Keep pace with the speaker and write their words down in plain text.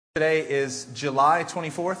Today is July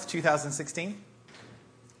 24th, 2016.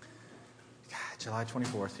 God, July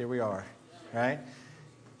 24th, here we are, right?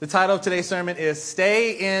 The title of today's sermon is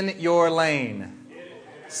Stay in Your Lane.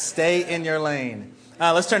 Stay in your lane.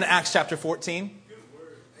 Let's turn to Acts chapter 14.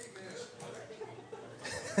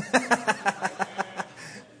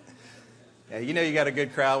 Yeah, you know you got a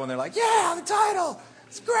good crowd when they're like, yeah, the title,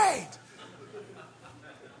 it's great.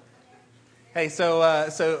 Hey, so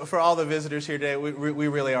for all the visitors here today, we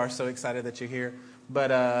really are so excited that you're here.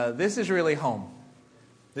 But this is really home.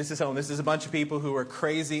 This is home. This is a bunch of people who are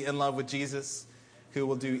crazy in love with Jesus, who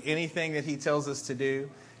will do anything that he tells us to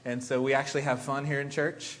do. And so we actually have fun here in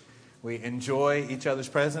church. We enjoy each other's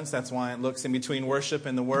presence. That's why it looks in between worship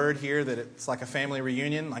and the word here that it's like a family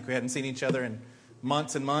reunion, like we hadn't seen each other in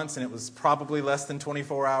months and months. And it was probably less than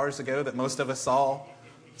 24 hours ago that most of us saw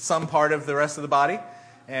some part of the rest of the body.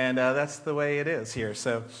 And that's the way it is here.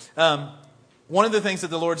 So one of the things that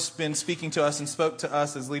the Lord's been speaking to us and spoke to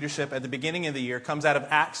us as leadership at the beginning of the year comes out of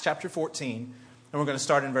Acts chapter 14. And we're going to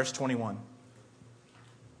start in verse 21.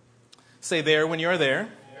 Say there when you're there.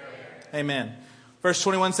 Amen. Verse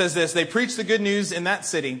 21 says this: They preached the good news in that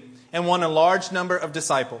city and won a large number of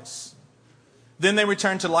disciples. Then they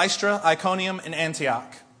returned to Lystra, Iconium, and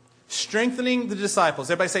Antioch, strengthening the disciples.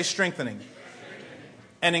 Everybody say strengthening.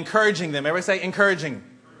 And encouraging them. Everybody say encouraging.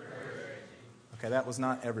 Okay, that was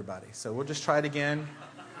not everybody. So we'll just try it again.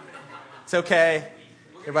 It's okay.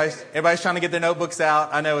 Everybody's trying to get their notebooks out.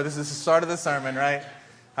 I know this is the start of the sermon, right?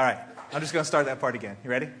 All right. I'm just going to start that part again. You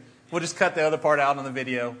ready? We'll just cut the other part out on the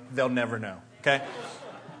video. They'll never know. Okay?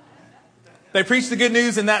 They preached the good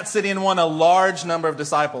news in that city and won a large number of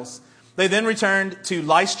disciples. They then returned to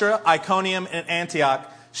Lystra, Iconium, and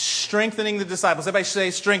Antioch, strengthening the disciples. Everybody say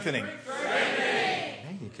strengthening.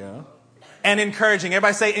 There you go. And encouraging.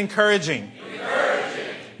 Everybody say encouraging.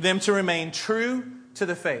 Them to remain true to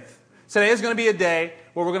the faith. Today is going to be a day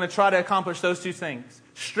where we're going to try to accomplish those two things.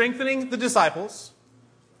 Strengthening the disciples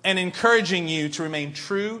and encouraging you to remain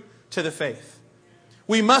true to the faith.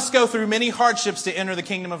 We must go through many hardships to enter the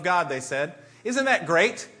kingdom of God, they said. Isn't that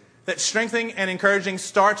great? That strengthening and encouraging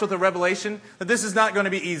starts with a revelation that this is not going to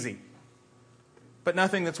be easy. But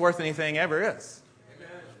nothing that's worth anything ever is. Amen.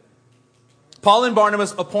 Paul and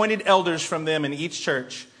Barnabas appointed elders from them in each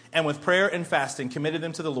church, and with prayer and fasting committed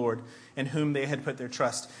them to the Lord in whom they had put their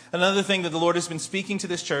trust. Another thing that the Lord has been speaking to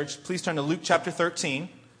this church, please turn to Luke chapter 13.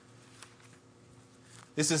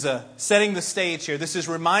 This is setting the stage here. This is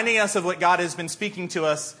reminding us of what God has been speaking to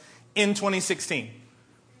us in 2016.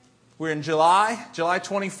 We're in July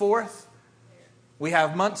 24th. We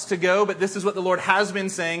have months to go, but this is what the Lord has been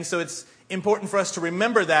saying, so it's important for us to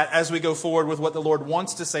remember that as we go forward with what the Lord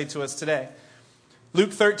wants to say to us today.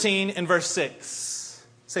 Luke 13 and verse 6.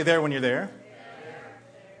 Say there when you're there.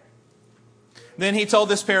 Then he told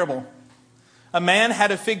this parable. A man had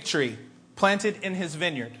a fig tree planted in his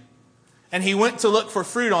vineyard, and he went to look for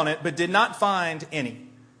fruit on it, but did not find any.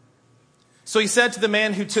 So he said to the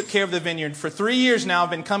man who took care of the vineyard, for 3 years now I've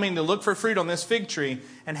been coming to look for fruit on this fig tree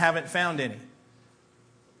and haven't found any.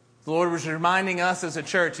 The Lord was reminding us as a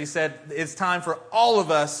church, he said, it's time for all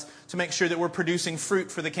of us to make sure that we're producing fruit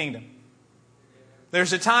for the kingdom.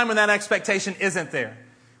 There's a time when that expectation isn't there.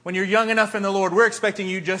 When you're young enough in the Lord, we're expecting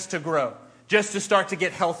you just to grow, just to start to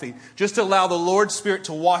get healthy, just to allow the Lord's Spirit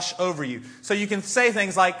to wash over you. So you can say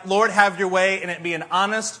things like, Lord, have your way, and it be an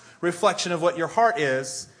honest reflection of what your heart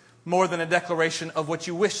is, more than a declaration of what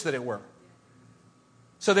you wish that it were.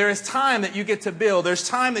 So there is time that you get to build, there's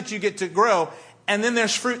time that you get to grow, and then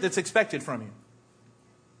there's fruit that's expected from you.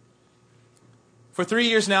 For 3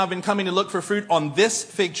 years now, I've been coming to look for fruit on this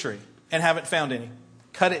fig tree and haven't found any.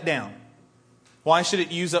 Cut it down. Why should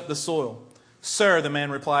it use up the soil? Sir, the man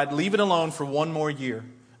replied, leave it alone for 1 more year,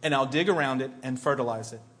 and I'll dig around it and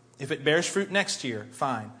fertilize it. If it bears fruit next year,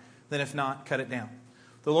 fine. Then if not, cut it down.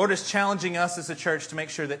 The Lord is challenging us as a church to make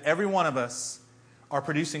sure that every one of us are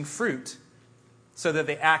producing fruit so that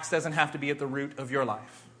the axe doesn't have to be at the root of your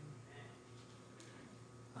life.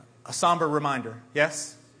 A somber reminder,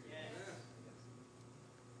 yes?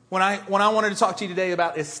 What I wanted to talk to you today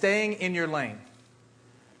about is staying in your lane.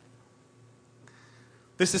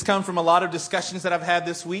 This has come from a lot of discussions that I've had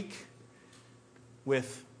this week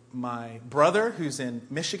with my brother who's in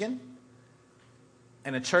Michigan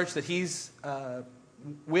and a church that he's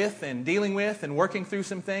with and dealing with and working through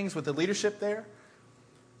some things with the leadership there.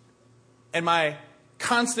 And my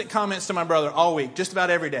constant comments to my brother all week, just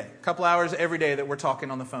about every day, a couple hours every day that we're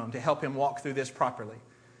talking on the phone to help him walk through this properly,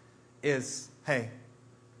 is, hey,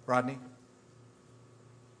 Rodney,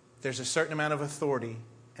 there's a certain amount of authority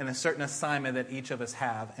and a certain assignment that each of us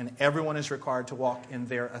have, and everyone is required to walk in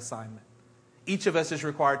their assignment. Each of us is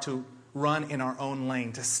required to run in our own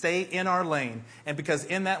lane, to stay in our lane. And because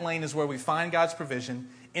in that lane is where we find God's provision,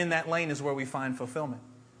 in that lane is where we find fulfillment.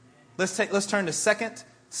 Let's turn to 2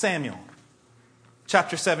 Samuel,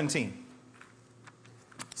 chapter 17.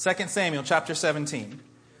 2 Samuel, chapter 17.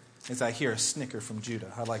 As I hear a snicker from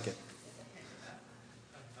Judah. I like it.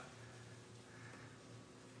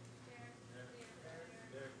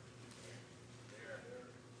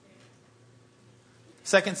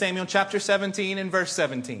 Second Samuel chapter 17 and verse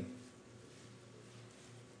 17.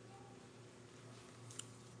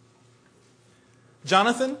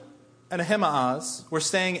 Jonathan and Ahimaaz were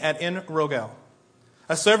staying at En Rogel.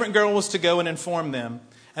 A servant girl was to go and inform them,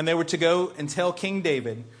 and they were to go and tell King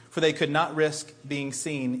David, for they could not risk being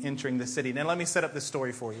seen entering the city. Now let me set up this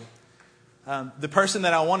story for you. The person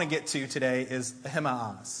that I want to get to today is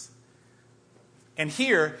Ahimaaz. And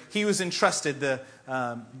here he was entrusted.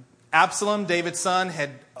 Absalom, David's son,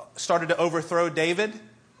 had started to overthrow David.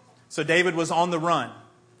 So David was on the run.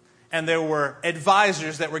 And there were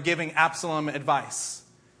advisors that were giving Absalom advice.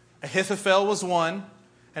 Ahithophel was one,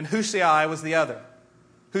 and Hushai was the other.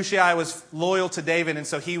 Hushai was loyal to David, and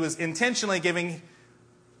so he was intentionally giving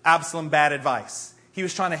Absalom bad advice. He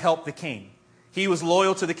was trying to help the king. He was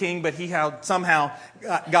loyal to the king, but he had somehow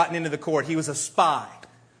gotten into the court. He was a spy.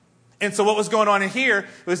 And so what was going on in here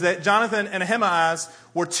was that Jonathan and Ahimaaz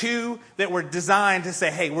were two that were designed to say,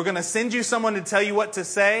 hey, we're going to send you someone to tell you what to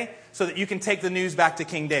say so that you can take the news back to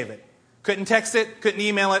King David. Couldn't text it, couldn't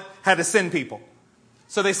email it, had to send people.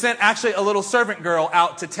 So they sent actually a little servant girl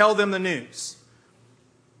out to tell them the news.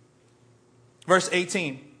 Verse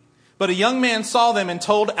 18. But a young man saw them and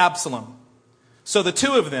told Absalom. So the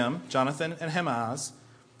two of them, Jonathan and Ahimaaz,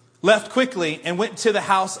 left quickly and went to the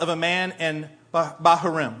house of a man in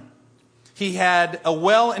Bahurim. He had a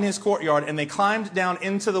well in his courtyard, and they climbed down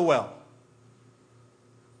into the well.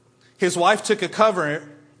 His wife took a cover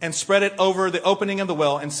and spread it over the opening of the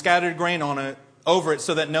well and scattered grain on it over it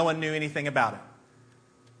so that no one knew anything about it.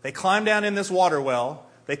 They climbed down in this water well.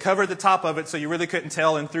 They covered the top of it so you really couldn't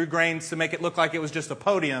tell, and threw grains to make it look like it was just a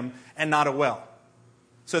podium and not a well.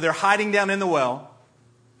 So they're hiding down in the well.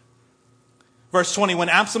 Verse 20, when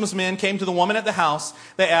Absalom's men came to the woman at the house,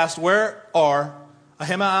 they asked, where are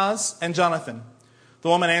Ahimaaz and Jonathan? The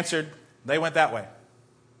woman answered, they went that way.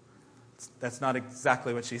 That's not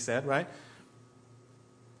exactly what she said, right?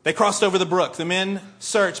 They crossed over the brook. The men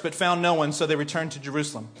searched but found no one, so they returned to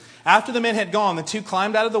Jerusalem. After the men had gone, the two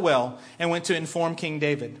climbed out of the well and went to inform King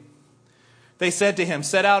David. They said to him,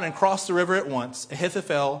 set out and cross the river at once.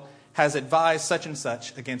 Ahithophel has advised such and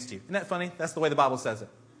such against you. Isn't that funny? That's the way the Bible says it.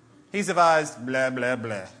 He's advised blah, blah,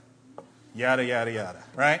 blah. Yada, yada, yada.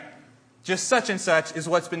 Right? Just such and such is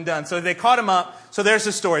what's been done. So they caught him up. So there's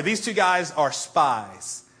the story. These two guys are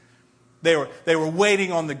spies. They were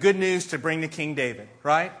waiting on the good news to bring to King David,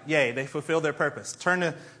 right? Yay, they fulfilled their purpose. Turn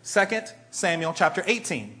to 2 Samuel chapter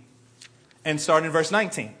 18 and start in verse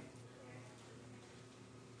 19.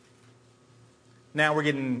 Now we're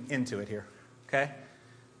getting into it here, okay?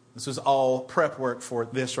 This was all prep work for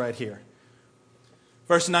this right here.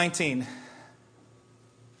 Verse 19.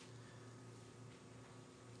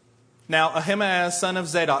 Now Ahimaaz, son of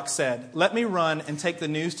Zadok, said, let me run and take the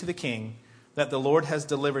news to the king that the Lord has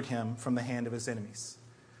delivered him from the hand of his enemies.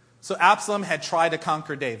 So Absalom had tried to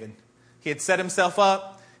conquer David. He had set himself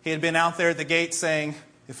up. He had been out there at the gate saying,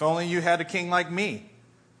 if only you had a king like me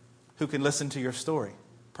who could listen to your story,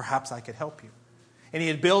 perhaps I could help you. And he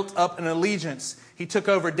had built up an allegiance. He took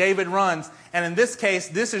over. David runs. And in this case,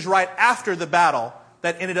 this is right after the battle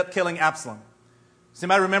that ended up killing Absalom. Does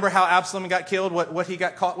anybody remember how Absalom got killed? What he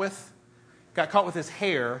got caught with? Got caught with his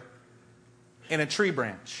hair in a tree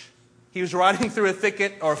branch. He was riding through a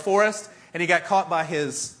thicket or a forest, and he got caught by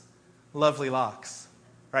his lovely locks.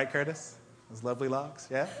 Right, Curtis? His lovely locks,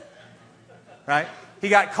 yeah? Right? He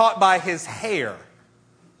got caught by his hair.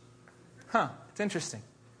 It's interesting.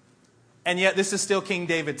 And yet this is still King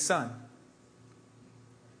David's son.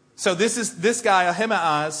 So this guy,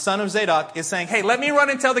 Ahimaaz, son of Zadok, is saying, hey, let me run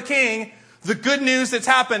and tell the king the good news that's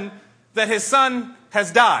happened, that his son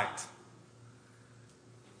has died.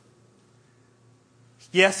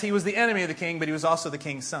 Yes, he was the enemy of the king, but he was also the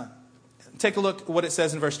king's son. Take a look at what it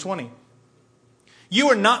says in verse 20. You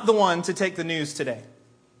are not the one to take the news today.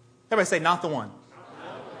 Everybody say, not the one. Not the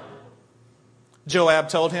one. Joab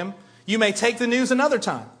told him, you may take the news another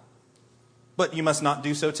time, but you must not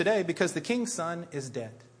do so today because the king's son is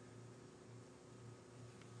dead.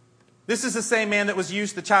 This is the same man that was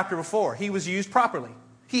used the chapter before. He was used properly.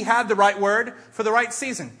 He had the right word for the right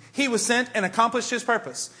season. He was sent and accomplished his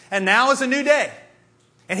purpose. And now is a new day.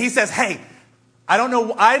 And he says, hey,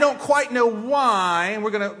 I don't quite know why, and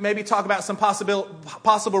we're going to maybe talk about some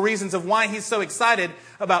possible reasons of why he's so excited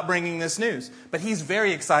about bringing this news. But he's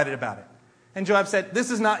very excited about it. And Joab said,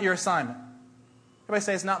 this is not your assignment. Everybody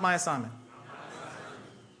say, it's not my assignment.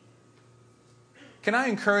 Can I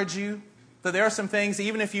encourage you that there are some things,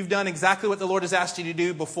 even if you've done exactly what the Lord has asked you to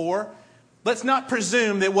do before, let's not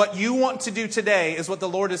presume that what you want to do today is what the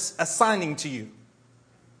Lord is assigning to you.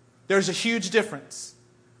 There's a huge difference.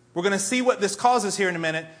 We're going to see what this causes here in a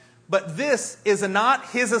minute, but this is not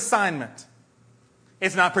his assignment.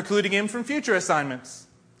 It's not precluding him from future assignments.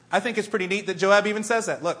 I think it's pretty neat that Joab even says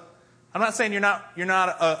that. Look, I'm not saying you're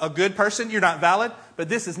not a good person, you're not valid, but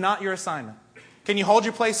this is not your assignment. Can you hold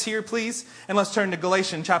your place here, please? And let's turn to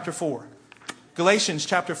Galatians chapter 4. Galatians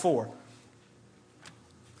chapter 4.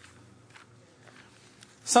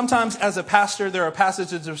 Sometimes as a pastor, there are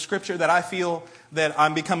passages of Scripture that I feel that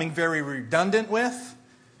I'm becoming very redundant with.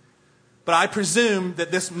 But I presume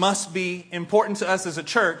that this must be important to us as a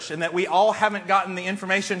church and that we all haven't gotten the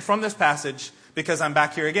information from this passage because I'm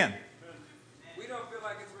back here again. We don't feel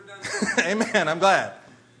like it's redundant. Amen. I'm glad.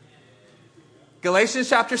 Galatians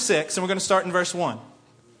chapter 6, and we're going to start in verse 1.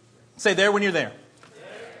 Say there when you're there.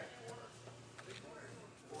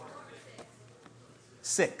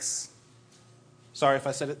 6. Sorry if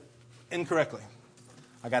I said it incorrectly.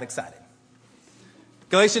 I got excited.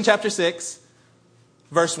 Galatians chapter 6,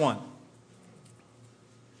 verse 1.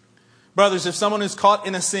 Brothers, if someone is caught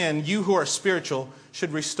in a sin, you who are spiritual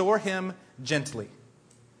should restore him gently.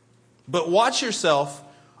 But watch yourself,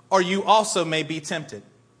 or you also may be tempted.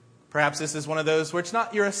 Perhaps this is one of those where it's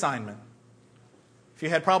not your assignment. If you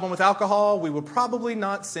had a problem with alcohol, we would probably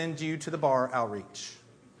not send you to the bar outreach.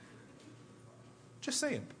 Just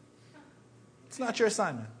saying. It's not your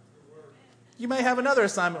assignment. You may have another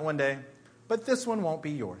assignment one day, but this one won't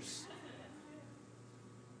be yours.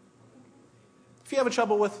 If you have a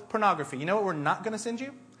trouble with pornography, you know what we're not going to send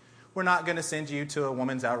you? We're not going to send you to a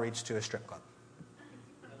woman's outreach to a strip club.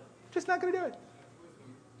 Just not going to do it.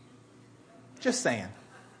 Just saying.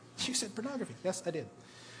 You said pornography. Yes, I did.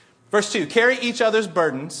 Verse 2, carry each other's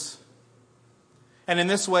burdens, and in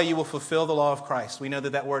this way you will fulfill the law of Christ. We know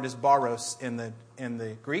that word is baros in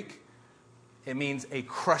the Greek. It means a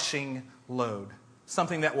crushing load.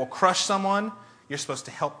 Something that will crush someone, you're supposed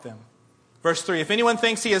to help them. Verse 3, if anyone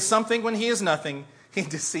thinks he is something when he is nothing, he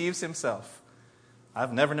deceives himself.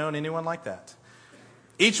 I've never known anyone like that.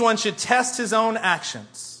 Each one should test his own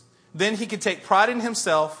actions. Then he can take pride in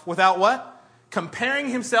himself without what? Comparing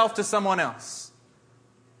himself to someone else.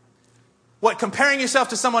 What comparing yourself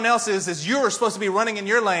to someone else is you're supposed to be running in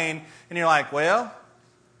your lane, and you're like, well,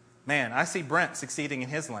 man, I see Brent succeeding in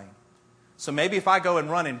his lane. So maybe if I go and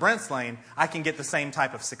run in Brent's lane, I can get the same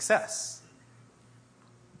type of success.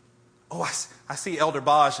 Oh, I see Elder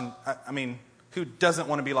Baj, and I mean, who doesn't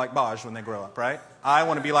want to be like Baj when they grow up, right? I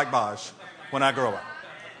want to be like Baj when I grow up.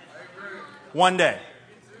 One day.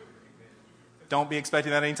 Don't be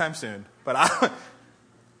expecting that anytime soon. But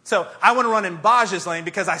so I want to run in Baj's lane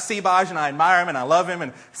because I see Baj and I admire him and I love him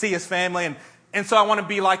and see his family. And so I want to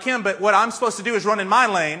be like him. But what I'm supposed to do is run in my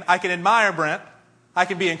lane. I can admire Brent. I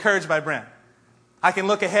can be encouraged by Brent. I can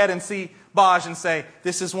look ahead and see Baj and say,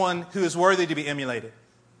 this is one who is worthy to be emulated.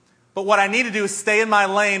 But what I need to do is stay in my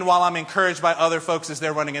lane while I'm encouraged by other folks as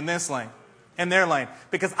they're running in this lane, in their lane.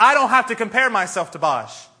 Because I don't have to compare myself to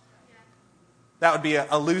Baj. That would be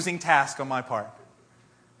a losing task on my part.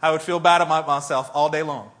 I would feel bad about myself all day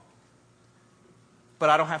long. But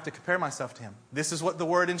I don't have to compare myself to him. This is what the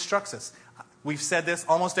Word instructs us. We've said this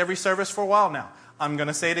almost every service for a while now. I'm going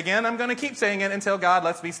to say it again. I'm going to keep saying it until God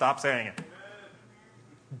lets me stop saying it.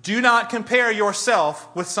 Do not compare yourself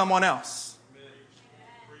with someone else.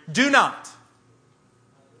 Do not.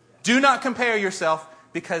 Do not compare yourself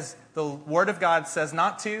because the Word of God says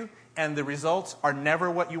not to, and the results are never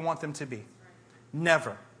what you want them to be.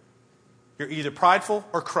 Never. You're either prideful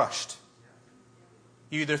or crushed.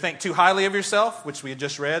 You either think too highly of yourself, which we had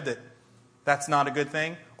just read that's not a good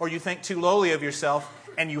thing, or you think too lowly of yourself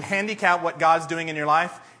and you handicap what God's doing in your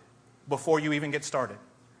life before you even get started.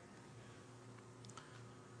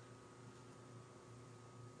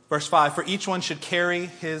 Verse 5, for each one should carry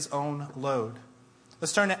his own load.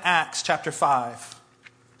 Let's turn to Acts chapter 5.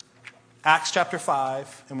 Acts chapter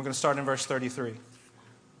 5, and we're going to start in verse 33.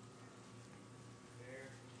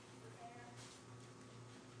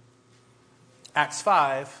 Acts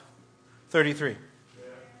 5, 33.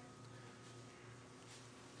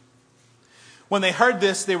 When they heard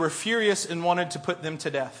this, they were furious and wanted to put them to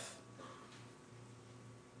death.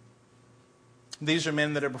 These are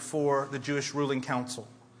men that are before the Jewish ruling council.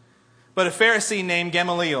 But a Pharisee named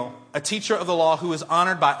Gamaliel, a teacher of the law who was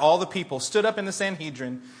honored by all the people, stood up in the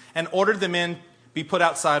Sanhedrin and ordered the men be put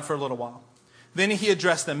outside for a little while. Then he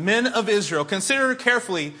addressed them, "Men of Israel, consider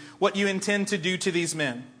carefully what you intend to do to these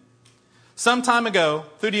men. Some time ago,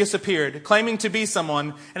 Theudas appeared, claiming to be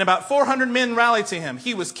someone, and about 400 men rallied to him.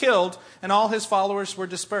 He was killed, and all his followers were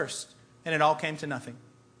dispersed, and it all came to nothing.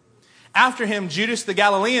 After him, Judas the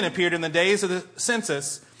Galilean appeared in the days of the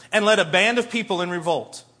census and led a band of people in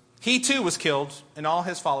revolt. He too was killed, and all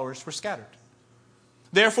his followers were scattered.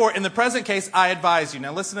 Therefore, in the present case, I advise you,"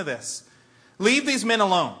 now listen to this, "leave these men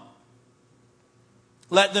alone.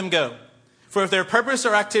 Let them go. For if their purpose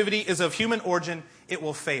or activity is of human origin, it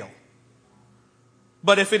will fail.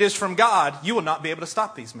 But if it is from God, you will not be able to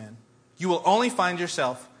stop these men. You will only find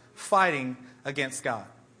yourself fighting against God."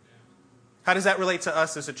 How does that relate to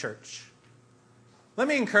us as a church? Let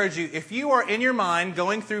me encourage you, if you are in your mind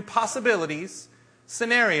going through possibilities,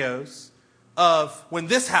 scenarios of when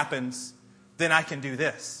this happens, then I can do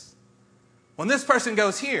this. When this person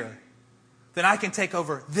goes here, then I can take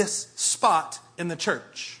over this spot in the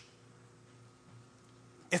church.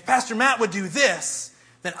 If Pastor Matt would do this,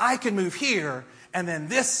 then I can move here, and then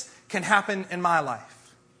this can happen in my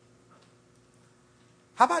life.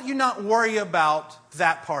 How about you not worry about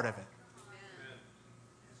that part of it?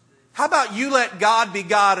 How about you let God be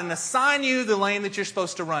God and assign you the lane that you're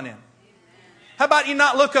supposed to run in? How about you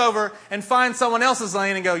not look over and find someone else's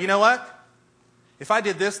lane and go, "You know what? If I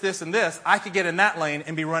did this, this, and this, I could get in that lane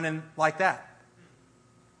and be running like that."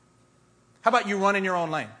 How about you run in your own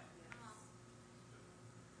lane?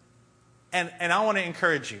 And I want to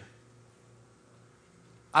encourage you.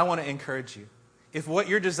 I want to encourage you. If what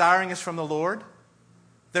you're desiring is from the Lord,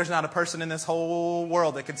 there's not a person in this whole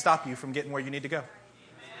world that can stop you from getting where you need to go.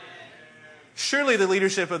 Surely the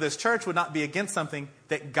leadership of this church would not be against something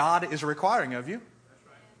that God is requiring of you.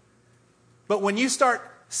 But when you start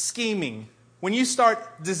scheming, when you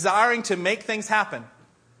start desiring to make things happen,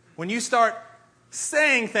 when you start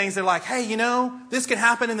saying things that are like, "Hey, you know, this can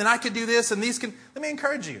happen and then I could do this and these can..." Let me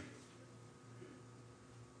encourage you.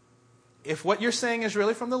 If what you're saying is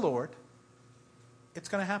really from the Lord, it's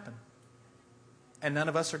going to happen. And none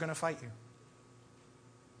of us are going to fight you.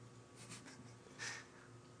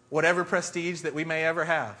 Whatever prestige that we may ever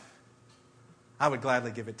have, I would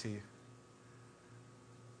gladly give it to you.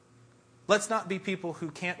 Let's not be people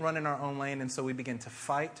who can't run in our own lane, and so we begin to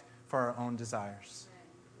fight for our own desires.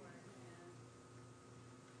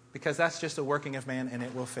 Because that's just a working of man, and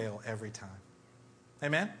it will fail every time.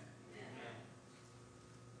 Amen?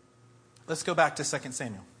 Let's go back to 2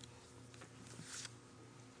 Samuel.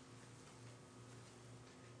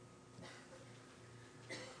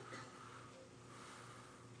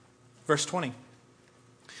 Verse 20.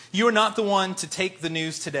 "You are not the one to take the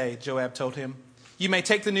news today," Joab told him. "You may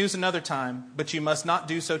take the news another time, but you must not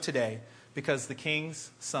do so today, because the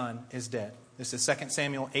king's son is dead." This is 2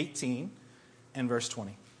 Samuel 18 and verse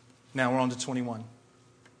 20. Now we're on to 21.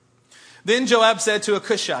 "Then Joab said to a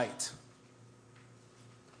Cushite..."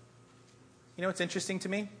 You know what's interesting to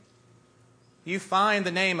me? You find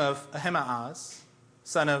the name of Ahimaaz,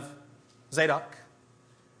 son of Zadok.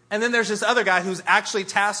 And then there's this other guy who's actually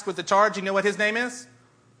tasked with the charge. You know what his name is?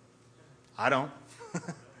 I don't.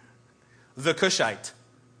 The Cushite.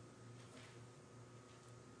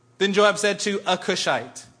 Then Joab said to a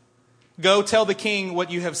Cushite, "Go tell the king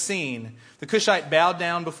what you have seen." The Cushite bowed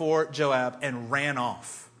down before Joab and ran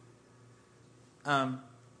off.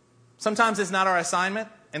 Sometimes it's not our assignment,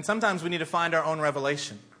 and sometimes we need to find our own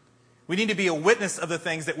revelation. We need to be a witness of the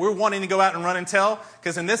things that we're wanting to go out and run and tell,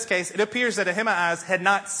 because in this case, it appears that Ahimaaz had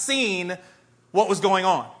not seen what was going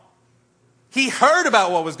on. He heard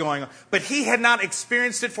about what was going on, but he had not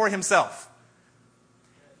experienced it for himself.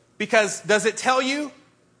 Because does it tell you?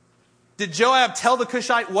 Did Joab tell the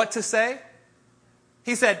Cushite what to say?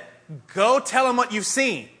 He said, "Go tell him what you've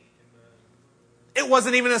seen." It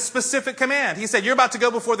wasn't even a specific command. He said, "You're about to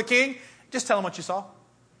go before the king. Just tell him what you saw."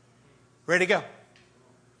 Ready to go.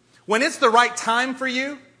 When it's the right time for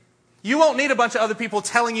you, you won't need a bunch of other people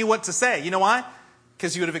telling you what to say. You know why?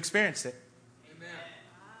 Because you would have experienced it. Amen.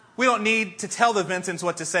 We don't need to tell the Vincents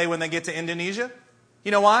what to say when they get to Indonesia.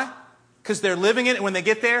 You know why? Because they're living it, and when they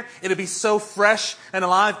get there, it'll be so fresh and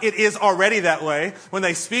alive. It is already that way. When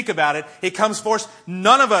they speak about it, it comes forth.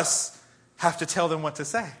 None of us have to tell them what to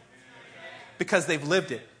say because they've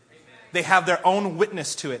lived it. They have their own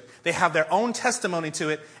witness to it. They have their own testimony to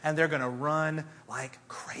it, and they're going to run like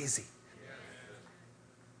crazy.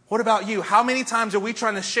 What about you? How many times are we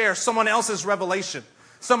trying to share someone else's revelation,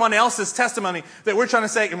 someone else's testimony that we're trying to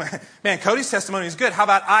say, "Man, Cody's testimony is good. How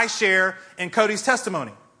about I share in Cody's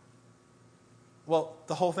testimony?" Well,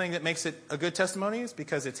 the whole thing that makes it a good testimony is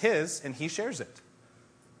because it's his and he shares it.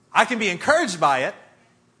 I can be encouraged by it,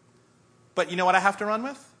 but you know what I have to run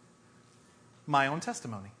with? My own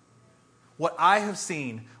testimony. What I have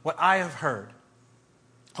seen, what I have heard.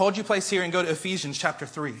 Hold your place here and go to Ephesians chapter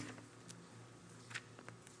 3.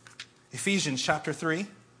 Ephesians chapter 3.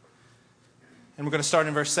 And we're going to start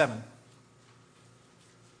in verse 7.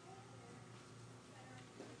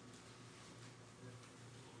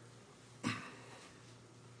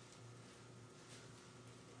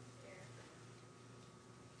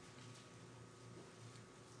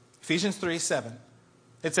 Ephesians 3:7.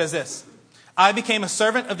 It says this: I became a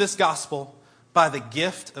servant of this gospel by the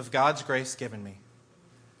gift of God's grace given me.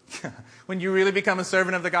 When you really become a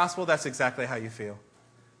servant of the gospel, that's exactly how you feel.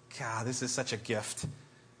 God, this is such a gift.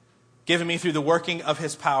 Given me through the working of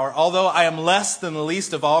his power. Although I am less than the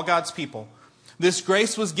least of all God's people, this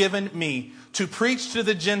grace was given me to preach to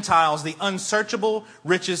the Gentiles the unsearchable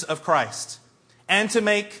riches of Christ. And to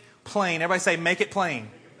make plain. Everybody say, make it plain.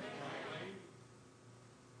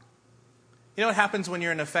 You know what happens when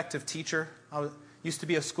you're an effective teacher? I used to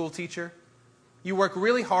be a school teacher. You work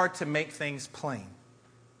really hard to make things plain.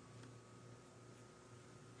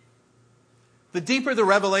 The deeper the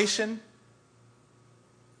revelation,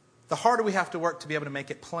 the harder we have to work to be able to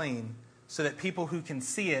make it plain so that people who can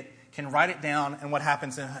see it can write it down, and what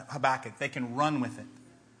happens in Habakkuk, they can run with it.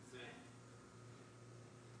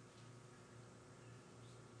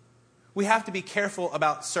 We have to be careful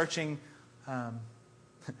about searching.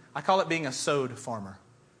 I call it being a sod farmer.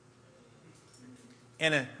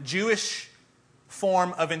 In a Jewish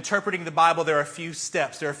form of interpreting the Bible, there are a few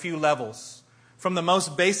steps, there are a few levels. From the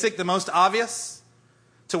most basic, the most obvious,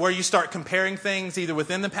 to where you start comparing things either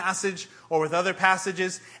within the passage or with other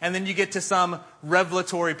passages, and then you get to some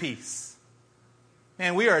revelatory piece.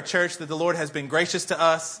 And we are a church that the Lord has been gracious to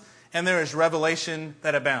us, and there is revelation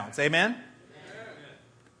that abounds. Amen?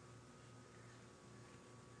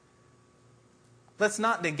 Let's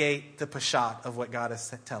not negate the pashat of what God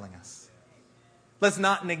is telling us. Let's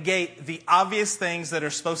not negate the obvious things that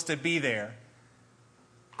are supposed to be there.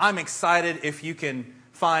 I'm excited if you can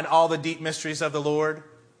find all the deep mysteries of the Lord,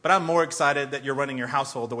 but I'm more excited that you're running your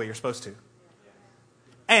household the way you're supposed to.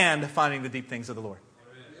 And finding the deep things of the Lord.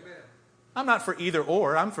 I'm not for either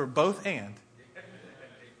or, I'm for both and.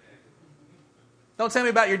 Don't tell me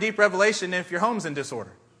about your deep revelation if your home's in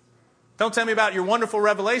disorder. Don't tell me about your wonderful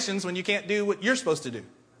revelations when you can't do what you're supposed to do.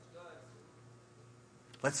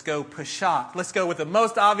 Let's go pashat. Let's go with the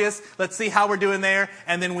most obvious. Let's see how we're doing there.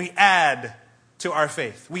 And then we add to our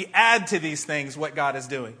faith. We add to these things what God is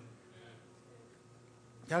doing.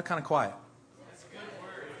 Y'all kind of quiet.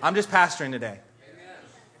 I'm just pastoring today.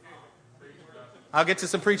 I'll get to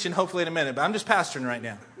some preaching hopefully in a minute, but I'm just pastoring right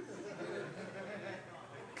now.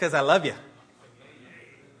 Because I love you.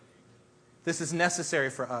 This is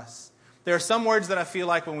necessary for us. There are some words that I feel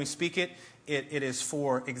like when we speak it is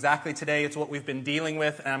for exactly today. It's what we've been dealing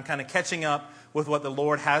with, and I'm kind of catching up with what the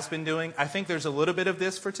Lord has been doing. I think there's a little bit of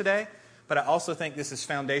this for today, but I also think this is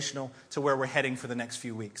foundational to where we're heading for the next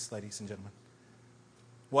few weeks, ladies and gentlemen.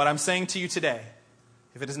 What I'm saying to you today,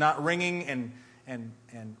 if it is not ringing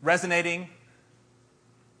and resonating,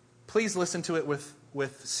 please listen to it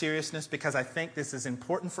with seriousness, because I think this is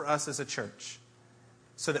important for us as a church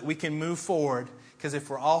so that we can move forward. Because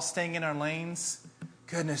if we're all staying in our lanes,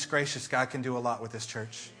 goodness gracious, God can do a lot with this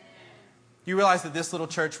church. You realize that this little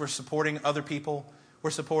church, we're supporting other people.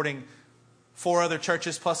 We're supporting 4 other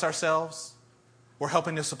churches plus ourselves. We're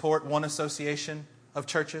helping to support one association of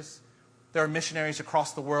churches. There are missionaries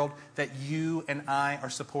across the world that you and I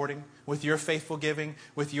are supporting with your faithful giving,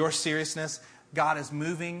 with your seriousness. God is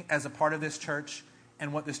moving as a part of this church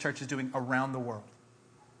and what this church is doing around the world.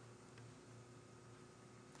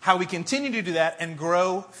 How we continue to do that and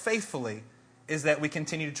grow faithfully is that we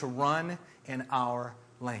continue to run in our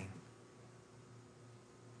lane.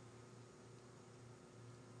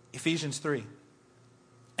 Ephesians 3.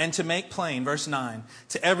 And to make plain, verse 9,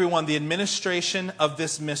 to everyone the administration of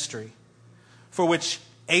this mystery, for which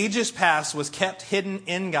ages past was kept hidden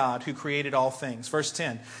in God who created all things. Verse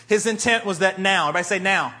 10. His intent was that now, everybody say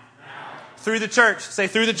now. Through the church. Say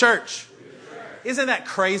through the church. Isn't that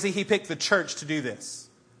crazy? He picked the church to do this.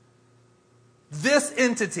 This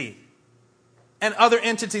entity and other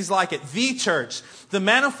entities like it, the church, the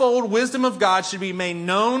manifold wisdom of God should be made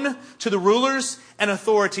known to the rulers and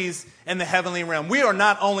authorities in the heavenly realm. We are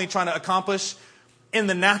not only trying to accomplish in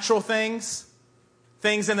the natural things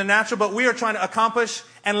in the natural, but we are trying to accomplish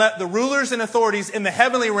and let the rulers and authorities in the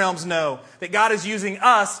heavenly realms know that God is using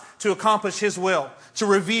us to accomplish His will, to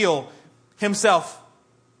reveal Himself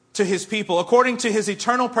to his people, according to his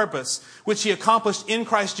eternal purpose, which he accomplished in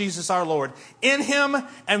Christ Jesus our Lord. In him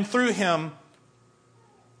and through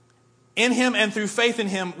faith in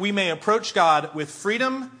him, we may approach God with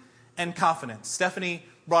freedom and confidence. Stephanie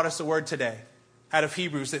brought us a word today out of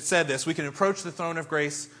Hebrews that said this: we can approach the throne of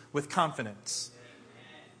grace with confidence.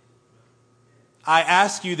 I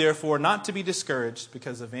ask you, therefore, not to be discouraged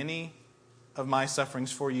because of any of my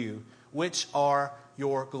sufferings for you, which are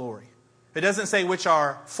your glory. It doesn't say which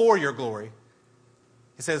are for your glory.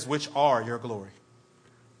 It says which are your glory.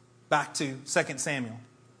 Back to 2 Samuel.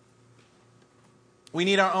 We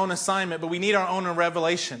need our own assignment, but we need our own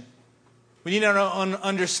revelation. We need our own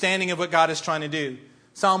understanding of what God is trying to do.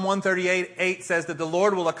 Psalm 138:8 says that the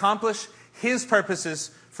Lord will accomplish his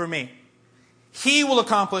purposes for me. He will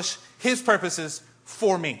accomplish his purposes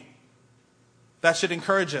for me. That should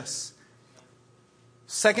encourage us.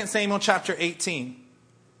 2 Samuel chapter 18.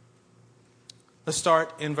 Let's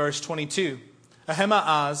start in verse 22.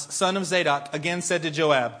 Ahimaaz, son of Zadok, again said to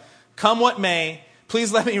Joab, "Come what may,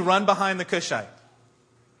 please let me run behind the Cushite."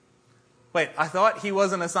 Wait, I thought he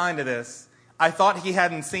wasn't assigned to this. I thought he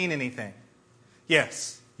hadn't seen anything.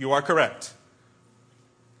 Yes, you are correct.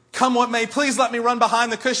 "Come what may, please let me run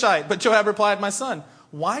behind the Cushite." But Joab replied, "My son,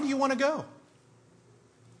 why do you want to go?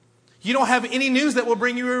 You don't have any news that will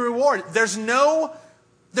bring you a reward. There's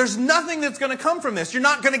nothing that's going to come from this. You're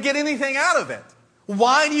not going to get anything out of it.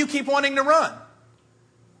 Why do you keep wanting to run?"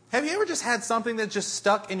 Have you ever just had something that just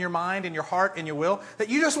stuck in your mind, in your heart, in your will, that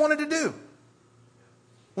you just wanted to do?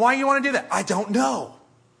 Why do you want to do that? I don't know.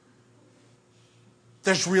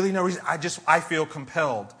 There's really no reason. I feel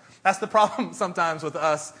compelled. That's the problem sometimes with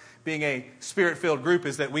us being a spirit-filled group,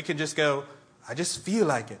 is that we can just go, I just feel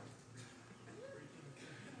like it.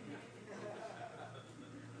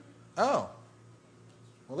 Oh.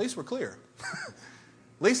 Well, at least we're clear. At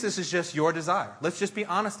least this is just your desire. Let's just be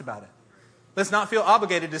honest about it. Let's not feel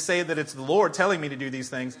obligated to say that it's the Lord telling me to do these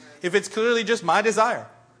things if it's clearly just my desire.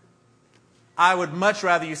 I would much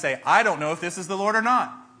rather you say, I don't know if this is the Lord or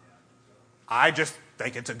not. I just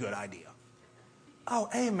think it's a good idea. Oh,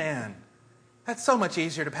 amen. That's so much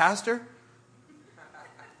easier to pastor.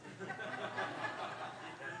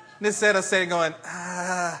 Instead of saying,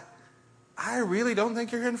 I really don't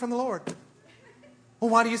think you're hearing from the Lord. Well,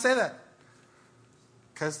 why do you say that?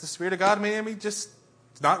 Because the Spirit of God in me just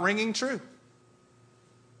it's not ringing true.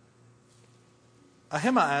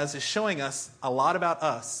 Ahimaaz is showing us a lot about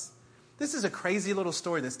us. This is a crazy little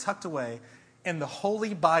story that's tucked away in the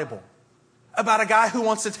Holy Bible about a guy who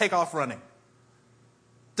wants to take off running.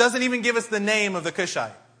 Doesn't even give us the name of the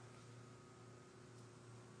Cushite.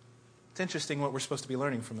 It's interesting what we're supposed to be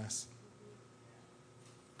learning from this.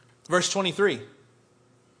 Verse 23.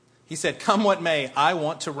 He said, "Come what may, I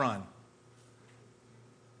want to run."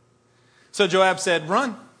 So Joab said,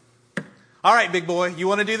 "Run. All right, big boy, you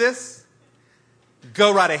want to do this?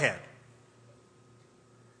 Go right ahead."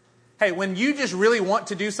 Hey, when you just really want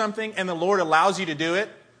to do something and the Lord allows you to do it,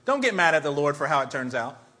 don't get mad at the Lord for how it turns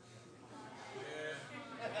out.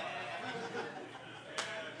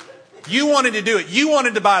 You wanted to do it. You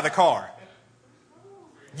wanted to buy the car.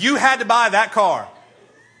 You had to buy that car.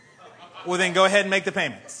 Well, then go ahead and make the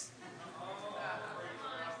payments.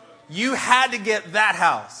 You had to get that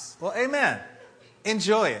house. Well, amen.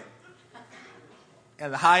 Enjoy it.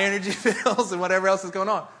 And the high energy bills and whatever else is going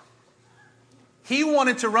on. He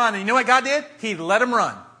wanted to run. And you know what God did? He let him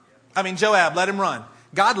run. Joab let him run.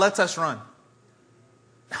 God lets us run.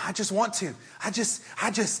 I just want to. I got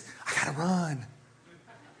to run.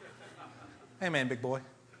 Amen, big boy.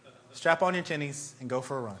 Strap on your chinnies and go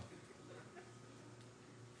for a run.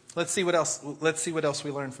 Let's see what else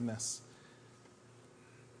we learn from this.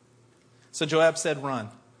 So Joab said, "Run."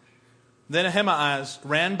 Then Ahimaaz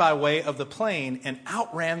ran by way of the plain and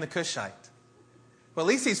outran the Cushite. Well, at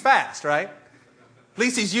least he's fast, right? At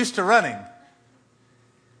least he's used to running.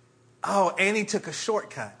 Oh, and he took a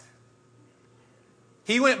shortcut.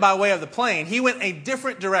 He went by way of the plain. He went a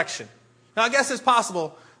different direction. Now, I guess it's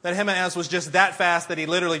possible that Ahimaaz was just that fast that he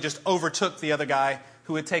literally just overtook the other guy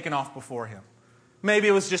who had taken off before him. Maybe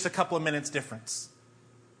it was just a couple of minutes difference.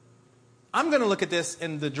 I'm going to look at this,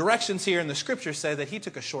 and the directions here in the scripture say that he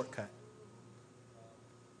took a shortcut.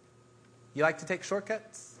 You like to take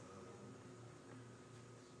shortcuts?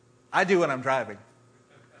 I do when I'm driving.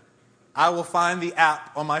 I will find the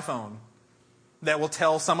app on my phone that will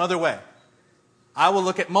tell some other way. I will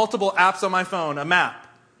look at multiple apps on my phone, a map,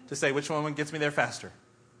 to say which one gets me there faster.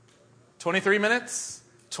 23 minutes,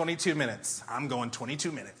 22 minutes. I'm going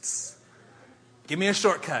 22 minutes. Give me a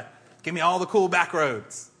shortcut. Give me all the cool back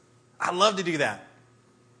roads. I love to do that.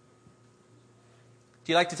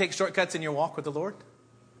 Do you like to take shortcuts in your walk with the Lord?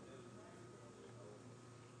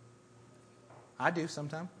 I do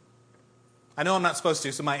sometimes. I know I'm not supposed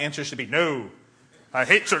to, so my answer should be no. I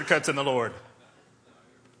hate shortcuts in the Lord.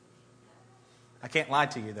 I can't lie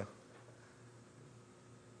to you, though.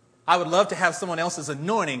 I would love to have someone else's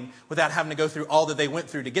anointing without having to go through all that they went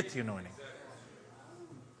through to get the anointing.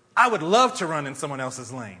 I would love to run in someone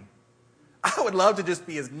else's lane. I would love to just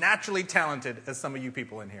be as naturally talented as some of you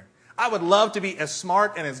people in here. I would love to be as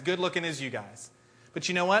smart and as good looking as you guys. But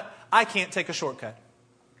you know what? I can't take a shortcut.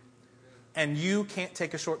 And you can't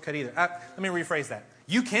take a shortcut either. Let me rephrase that.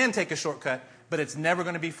 You can take a shortcut, but it's never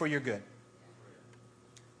going to be for your good.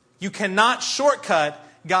 You cannot shortcut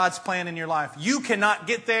God's plan in your life. You cannot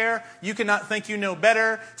get there. You cannot think you know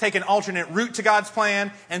better, take an alternate route to God's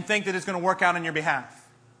plan, and think that it's going to work out on your behalf.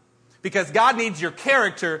 Because God needs your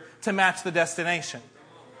character to match the destination.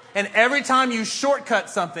 And every time you shortcut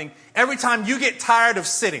something, every time you get tired of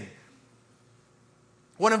sitting,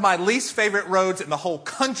 one of my least favorite roads in the whole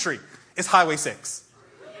country is Highway 6.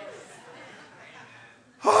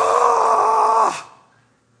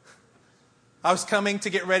 I was coming to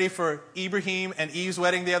get ready for Ibrahim and Eve's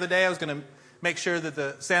wedding the other day. I was going to make sure that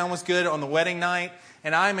the sound was good on the wedding night.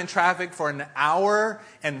 And I'm in traffic for an hour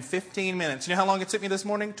and 15 minutes. You know how long it took me this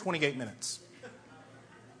morning? 28 minutes.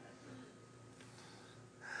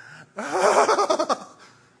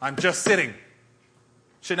 I'm just sitting.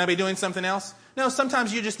 Shouldn't I be doing something else? No,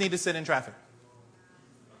 sometimes you just need to sit in traffic.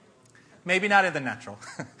 Maybe not in the natural.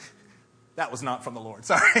 That was not from the Lord.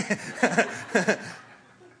 Sorry.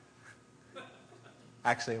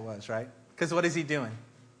 Actually, it was, right? Because what is he doing?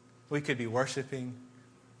 We could be worshiping.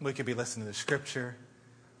 We could be listening to the scripture.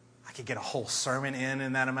 I could get a whole sermon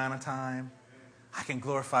in that amount of time. I can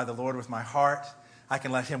glorify the Lord with my heart. I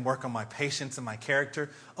can let him work on my patience and my character.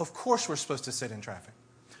 Of course we're supposed to sit in traffic.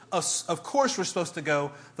 Of course we're supposed to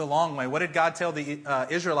go the long way. What did God tell the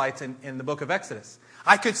Israelites in the book of Exodus?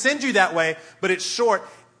 I could send you that way, but it's short,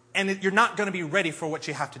 and you're not going to be ready for what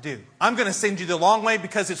you have to do. I'm going to send you the long way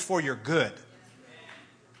because it's for your good.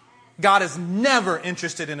 God is never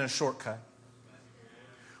interested in a shortcut.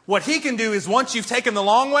 What he can do is once you've taken the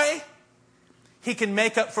long way, he can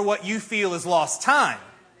make up for what you feel is lost time.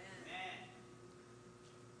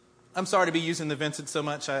 I'm sorry to be using the Vincent so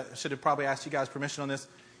much. I should have probably asked you guys permission on this.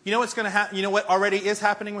 You know what's going to happen? You know what already is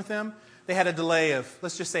happening with them? They had a delay of,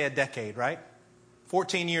 let's just say, a decade, right?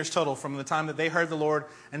 14 years total from the time that they heard the Lord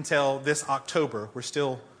until this October. We're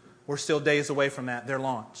still days away from their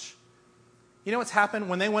launch. You know what's happened?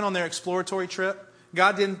 When they went on their exploratory trip,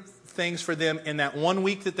 God did things for them in that 1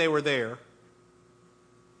 week that they were there.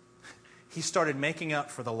 He started making up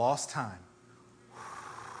for the lost time.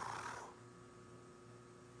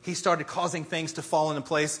 He started causing things to fall into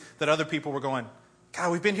place that other people were going,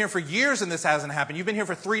 God, we've been here for years and this hasn't happened. You've been here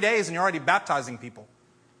for 3 days and you're already baptizing people.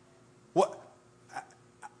 What?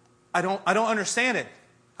 I don't understand it.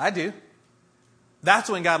 I do. That's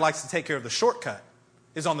when God likes to take care of the shortcut,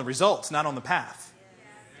 is on the results, not on the path.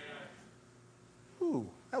 Ooh,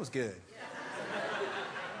 that was good.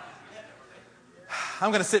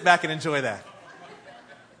 I'm going to sit back and enjoy that.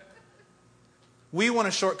 We want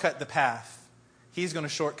to shortcut the path. He's going to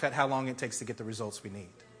shortcut how long it takes to get the results we need.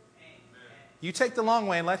 You take the long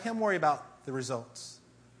way and let him worry about the results.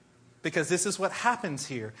 Because this is what happens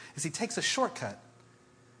here, is he takes a shortcut.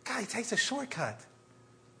 God, he takes a shortcut.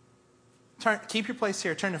 Keep your place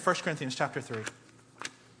here. Turn to 1 Corinthians chapter 3.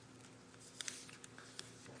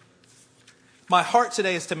 My heart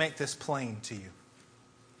today is to make this plain to you.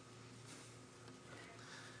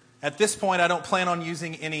 At this point, I don't plan on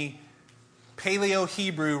using any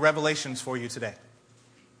Paleo-Hebrew revelations for you today.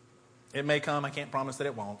 It may come. I can't promise that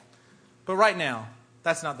it won't. But right now,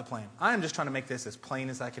 that's not the plan. I am just trying to make this as plain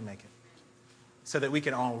as I can make it so that we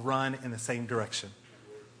can all run in the same direction.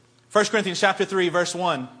 1 Corinthians chapter 3, verse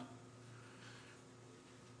 1.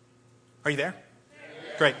 Are you there?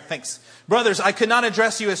 Great, thanks. Brothers, I could not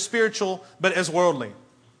address you as spiritual, but as worldly,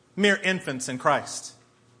 mere infants in Christ.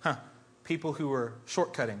 People who were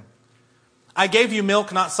shortcutting. I gave you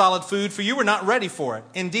milk, not solid food, for you were not ready for it.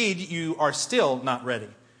 Indeed, you are still not ready.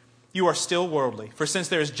 You are still worldly. For since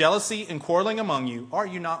there is jealousy and quarreling among you, are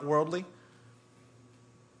you not worldly?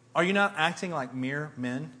 Are you not acting like mere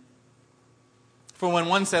men? For when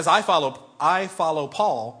one says, I follow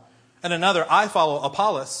Paul, and another, I follow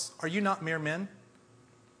Apollos, are you not mere men?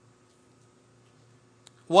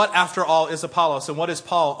 What, after all, is Apollos and what is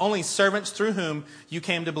Paul? Only servants through whom you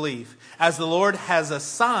came to believe, as the Lord has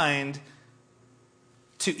assigned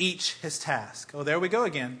to each his task. Oh, there we go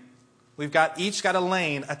again. We've each got a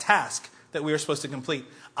lane, a task that we are supposed to complete.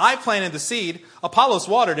 I planted the seed, Apollos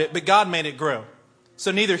watered it, but God made it grow.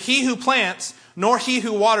 So neither he who plants nor he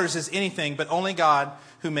who waters is anything, but only God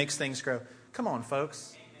who makes things grow. Come on,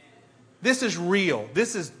 folks. This is real.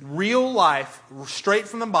 This is real life, straight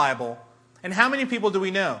from the Bible. And how many people do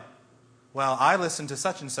we know? Well, I listen to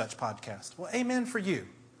such and such podcast. Well, amen for you.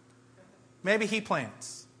 Maybe he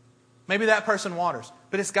plants. Maybe that person waters.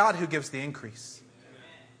 But it's God who gives the increase.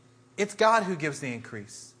 It's God who gives the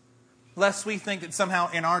increase. Lest we think that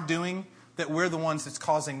somehow in our doing that we're the ones that's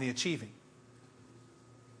causing the achieving.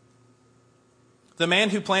 The man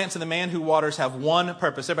who plants and the man who waters have one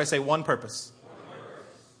purpose. Everybody say one purpose.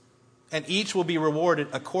 And each will be rewarded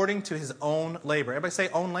according to his own labor. Everybody say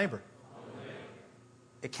own labor.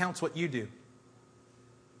 It counts what you do.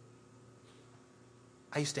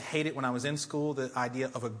 I used to hate it when I was in school, the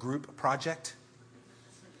idea of a group project.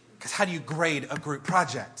 Because how do you grade a group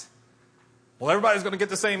project? Well, everybody's going to get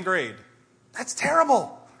the same grade. That's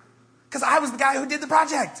terrible. Because I was the guy who did the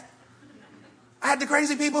project. I had the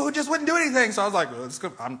crazy people who just wouldn't do anything. So I was like,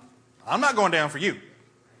 well, I'm not going down for you.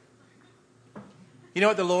 You know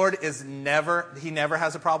what the Lord is He never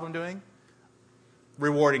has a problem doing?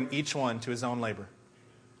 Rewarding each one to his own labor.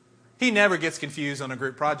 He never gets confused on a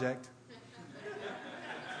group project.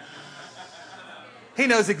 He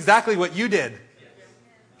knows exactly what you did.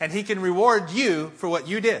 And he can reward you for what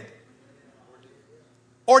you did.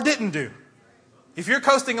 Or didn't do. If you're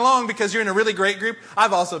coasting along because you're in a really great group,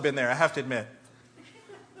 I've also been there, I have to admit.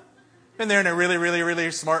 Been there in a really, really,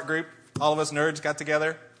 really smart group. All of us nerds got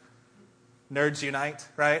together. Nerds unite,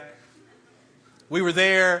 right? We were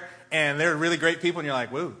there, and they were really great people, and you're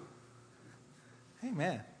like, woo. Hey,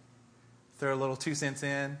 man. Throw a little 2 cents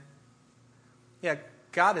in. Yeah,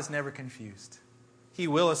 God is never confused. He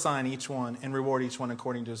will assign each one and reward each one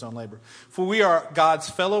according to his own labor. For we are God's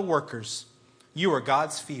fellow workers. You are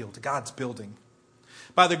God's field, God's building.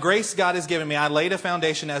 By the grace God has given me, I laid a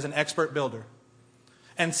foundation as an expert builder.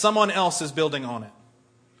 And someone else is building on it.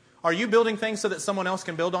 Are you building things so that someone else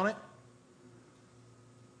can build on it?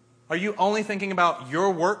 Are you only thinking about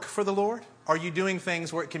your work for the Lord? Are you doing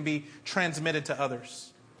things where it can be transmitted to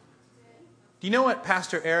others? Do you know what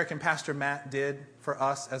Pastor Eric and Pastor Matt did for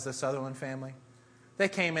us as the Sutherland family? They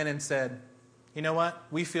came in and said, you know what?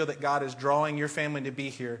 We feel that God is drawing your family to be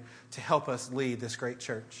here to help us lead this great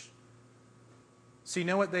church. So you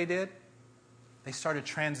know what they did? They started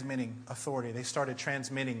transmitting authority. They started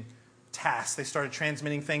transmitting tasks. They started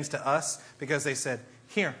transmitting things to us because they said,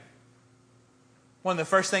 here. One of the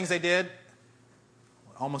first things they did,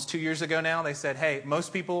 almost 2 years ago now, they said, hey,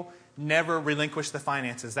 most people never relinquish the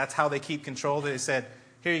finances. That's how they keep control. They said,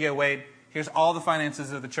 here you go, Wade. Here's all the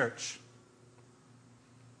finances of the church.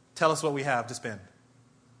 Tell us what we have to spend.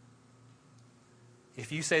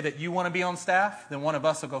 If you say that you want to be on staff, then one of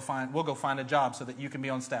us we'll go find a job so that you can be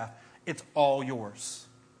on staff. It's all yours.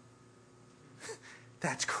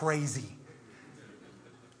 That's crazy.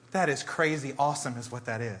 That is crazy awesome is what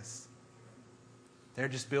that is. They're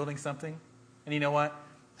just building something. And you know what?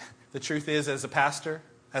 The truth is, as a pastor,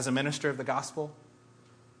 as a minister of the gospel,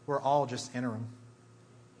 we're all just interim.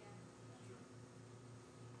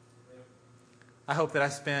 I hope that I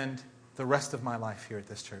spend the rest of my life here at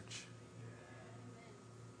this church.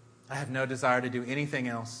 I have no desire to do anything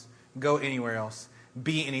else, go anywhere else,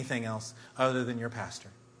 be anything else other than your pastor.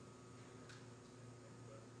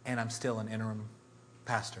 And I'm still an interim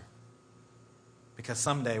pastor. Because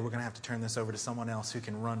someday we're going to have to turn this over to someone else who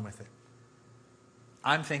can run with it.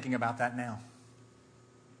 I'm thinking about that now.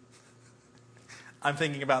 I'm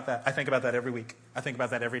thinking about that. I think about that every week. I think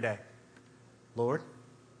about that every day. Lord,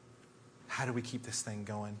 how do we keep this thing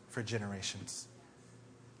going for generations?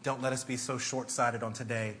 Don't let us be so short-sighted on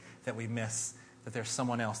today that we miss that there's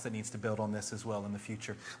someone else that needs to build on this as well in the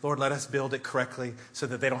future. Lord, let us build it correctly so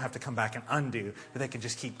that they don't have to come back and undo, but they can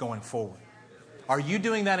just keep going forward. Are you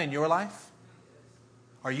doing that in your life?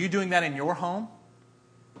 Are you doing that in your home?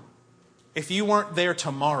 If you weren't there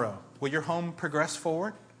tomorrow, will your home progress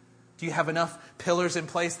forward? Do you have enough pillars in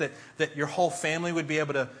place that your whole family would be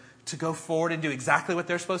able to go forward and do exactly what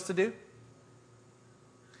they're supposed to do?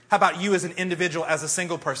 How about you as an individual, as a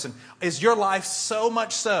single person? Is your life so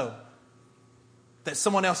much so that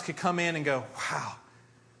someone else could come in and go, wow,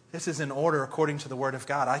 this is in order according to the Word of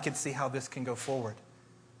God. I can see how this can go forward.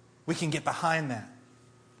 We can get behind that.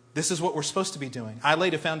 This is what we're supposed to be doing. I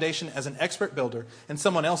laid a foundation as an expert builder, and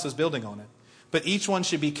someone else is building on it. But each one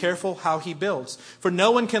should be careful how he builds. For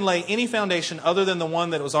no one can lay any foundation other than the one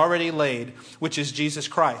that was already laid, which is Jesus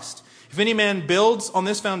Christ. If any man builds on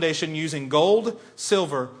this foundation using gold,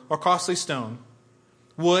 silver, or costly stone,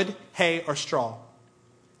 wood, hay, or straw,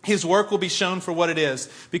 his work will be shown for what it is,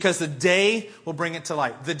 because the day will bring it to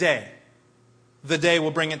light. The day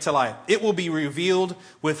will bring it to light. It will be revealed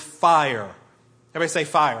with fire. Everybody say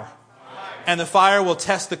fire. And the fire will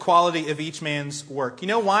test the quality of each man's work. You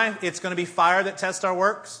know why it's going to be fire that tests our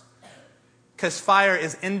works? Because fire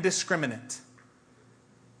is indiscriminate.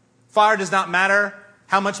 Fire does not matter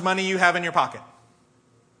how much money you have in your pocket.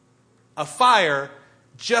 A fire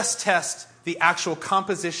just tests the actual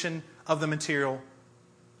composition of the material.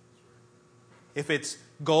 If it's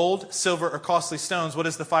gold, silver, or costly stones, what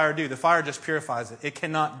does the fire do? The fire just purifies it. It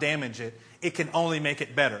cannot damage it. It can only make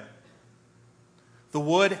it better. The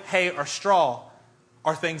wood, hay, or straw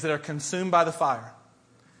are things that are consumed by the fire.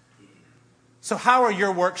 So how are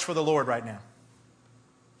your works for the Lord right now?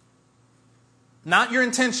 Not your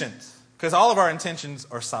intentions, because all of our intentions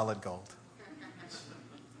are solid gold.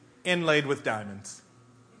 Inlaid with diamonds.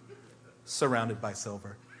 Surrounded by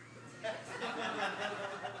silver.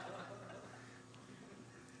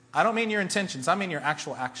 I don't mean your intentions, I mean your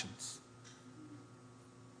actual actions.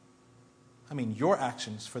 I mean your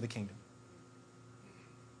actions for the kingdom.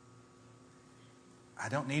 I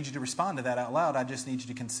don't need you to respond to that out loud. I just need you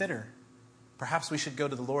to consider. Perhaps we should go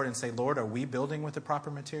to the Lord and say, Lord, are we building with the proper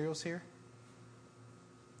materials here?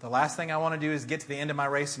 The last thing I want to do is get to the end of my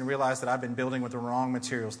race and realize that I've been building with the wrong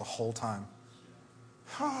materials the whole time.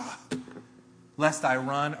 Lest I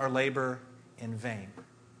run or labor in vain.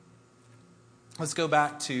 Let's go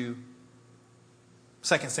back to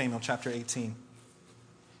 2 Samuel chapter 18.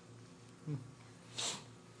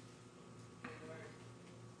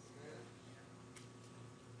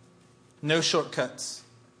 No shortcuts.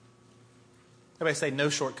 Everybody say no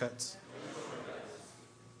shortcuts.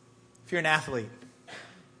 If you're an athlete,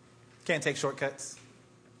 can't take shortcuts.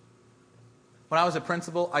 When I was a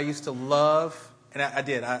principal, I used to love, and I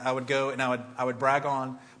did, I would go and I would brag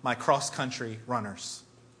on my cross-country runners.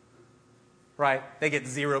 Right? They get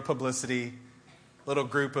zero publicity. Little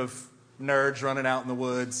group of nerds running out in the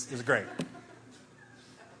woods. It was great.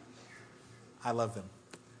 I love them.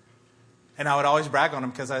 And I would always brag on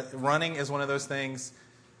them because running is one of those things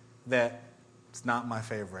that it's not my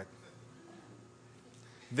favorite.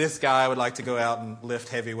 This guy would like to go out and lift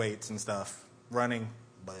heavy weights and stuff. Running,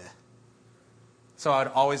 bleh. So I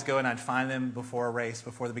would always go and I'd find them before a race,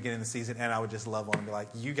 before the beginning of the season, and I would just love on them and be like,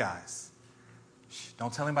 you guys,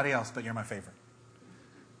 don't tell anybody else, but you're my favorite.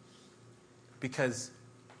 Because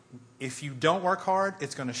if you don't work hard,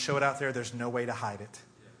 it's going to show it out there. There's no way to hide it.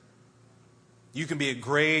 You can be a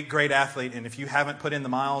great, great athlete, and if you haven't put in the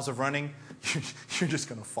miles of running, you're just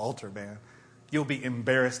going to falter, man. You'll be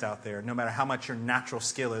embarrassed out there. No matter how much your natural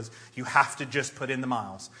skill is, you have to just put in the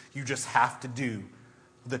miles. You just have to do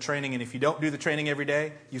the training, and if you don't do the training every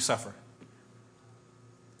day, you suffer.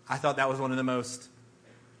 I thought that was one of the most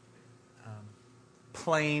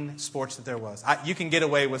plain sports that there was. You can get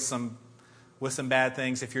away with some bad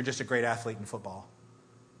things if you're just a great athlete in football.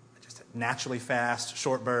 Just naturally fast,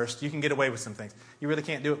 short burst. You can get away with some things. You really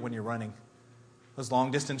can't do it when you're running. Those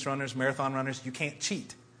long distance runners, marathon runners, you can't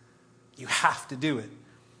cheat. You have to do it.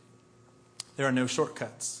 There are no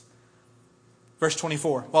shortcuts. Verse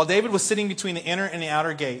 24. While David was sitting between the inner and the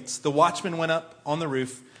outer gates, the watchman went up on the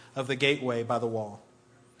roof of the gateway by the wall.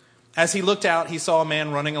 As he looked out, he saw a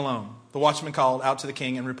man running alone. The watchman called out to the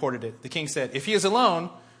king and reported it. The king said, if he is alone,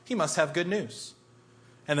 he must have good news.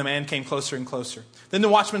 And the man came closer and closer. Then the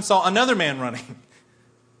watchman saw another man running.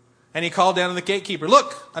 And he called down to the gatekeeper,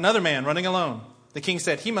 look, another man running alone. The king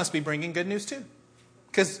said, he must be bringing good news too.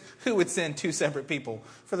 Because who would send two separate people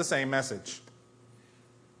for the same message?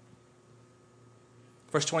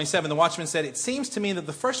 Verse 27, the watchman said, it seems to me that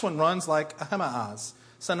the first one runs like Ahimaaz,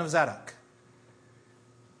 son of Zadok.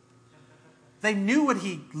 They knew what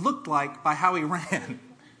he looked like by how he ran.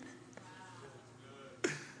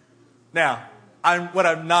 Now, what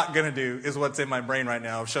I'm not going to do is what's in my brain right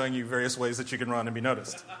now of showing you various ways that you can run and be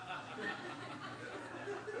noticed.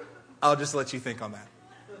 I'll just let you think on that.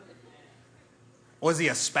 Was he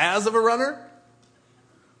a spaz of a runner?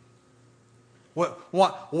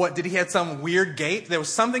 What? Did he have some weird gait? There was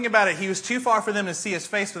something about it. He was too far for them to see his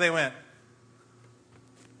face, but they went,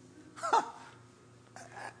 huh,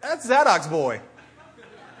 that's Zadok's boy.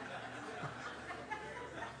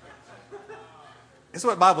 It's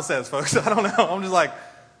what the Bible says, folks. I don't know. I'm just like,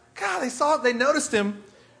 God, they noticed him.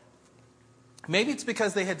 Maybe it's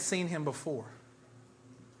because they had seen him before.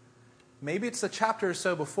 Maybe it's a chapter or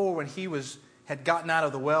so before when he had gotten out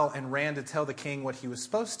of the well and ran to tell the king what he was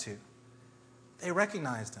supposed to. They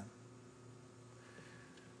recognized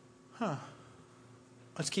him.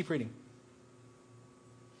 Let's keep reading.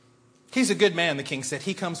 He's a good man, the king said.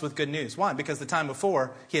 He comes with good news. Why? Because the time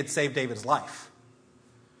before, he had saved David's life.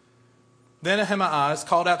 Then Ahimaaz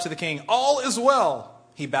called out to the king, all is well.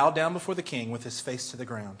 He bowed down before the king with his face to the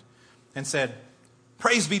ground and said,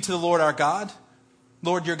 praise be to the Lord our God,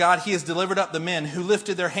 Lord your God, he has delivered up the men who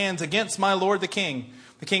lifted their hands against my lord the king.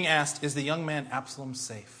 The king asked, is the young man Absalom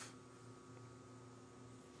safe?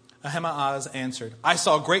 Ahimaaz answered, I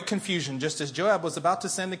saw great confusion just as Joab was about to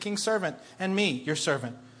send the king's servant and me, your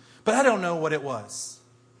servant. But I don't know what it was.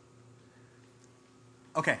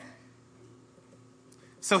 Okay.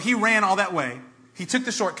 So he ran all that way. He took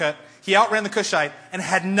the shortcut. He outran the Cushite and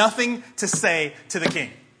had nothing to say to the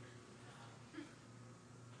king.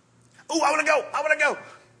 Oh, I want to go. I want to go.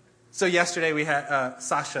 So yesterday we had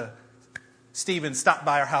Sasha Stevens stopped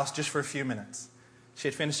by our house just for a few minutes. She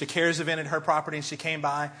had finished a CARES event at her property and she came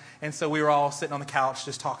by. And so we were all sitting on the couch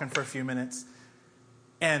just talking for a few minutes.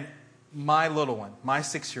 And my little one, my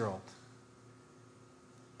 6-year-old,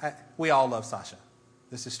 we all love Sasha.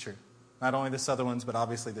 This is true. Not only the Sutherlands, but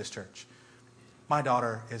obviously this church. My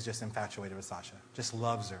daughter is just infatuated with Sasha. Just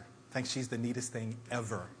loves her. Thinks she's the neatest thing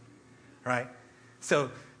ever. Right? So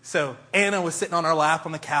Anna was sitting on our lap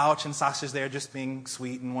on the couch, and Sasha's there just being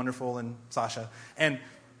sweet and wonderful, and Sasha. And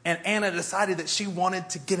Anna decided that she wanted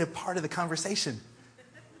to get a part of the conversation.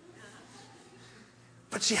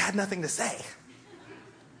 But she had nothing to say.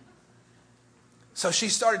 So she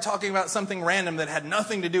started talking about something random that had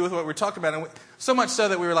nothing to do with what we were talking about. And so much so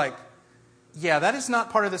that we were like, yeah, that is not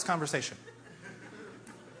part of this conversation.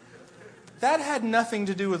 That had nothing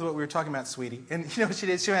to do with what we were talking about, sweetie. And you know what she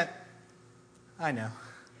did? She went, I know.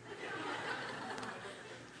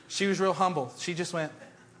 She was real humble. She just went,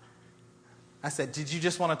 I said, did you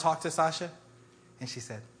just want to talk to Sasha? And she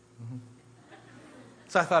said, mm-hmm.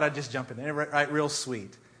 So I thought I'd just jump in there, right? Real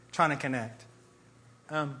sweet, trying to connect.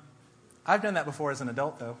 I've done that before as an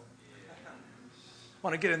adult, though.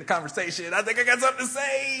 Want to get in the conversation. I think I got something to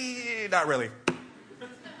say. Not really.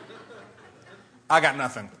 I got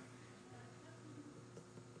nothing.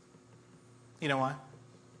 You know why?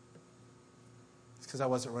 It's because I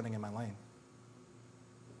wasn't running in my lane.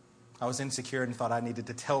 I was insecure and thought I needed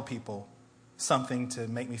to tell people something to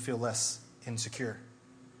make me feel less insecure.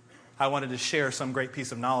 I wanted to share some great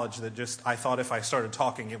piece of knowledge that just I thought if I started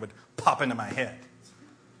talking, it would pop into my head.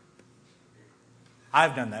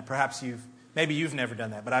 I've done that. Perhaps maybe you've never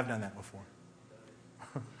done that, but I've done that before.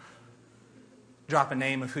 Drop a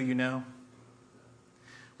name of who you know.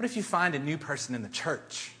 What if you find a new person in the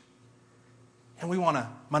church and we want to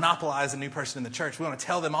monopolize a new person in the church? We want to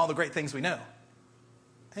tell them all the great things we know.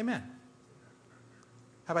 Amen.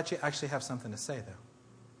 How about you actually have something to say,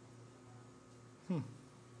 though?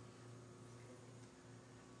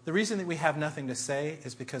 The reason that we have nothing to say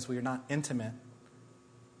is because we are not intimate.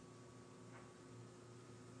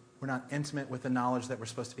 We're not intimate with the knowledge that we're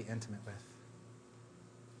supposed to be intimate with.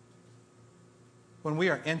 When we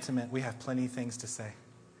are intimate, we have plenty of things to say.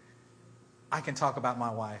 I can talk about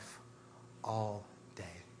my wife all day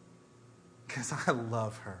because I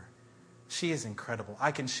love her. She is incredible.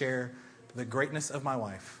 I can share the greatness of my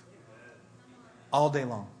wife all day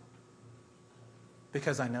long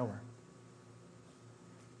because I know her.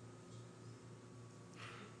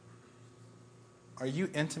 Are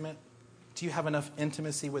you intimate? Do you have enough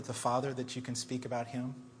intimacy with the Father that you can speak about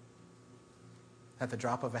Him at the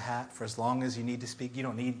drop of a hat for as long as you need to speak? You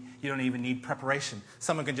don't even need preparation.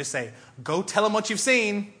 Someone can just say, "Go tell Him what you've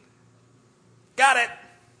seen." Got it.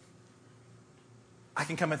 I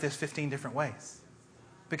can come at this 15 different ways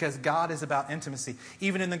because God is about intimacy.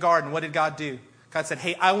 Even in the garden, what did God do? God said,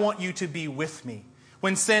 "Hey, I want you to be with me."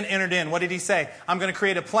 When sin entered in, what did He say? "I'm going to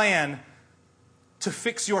create a plan to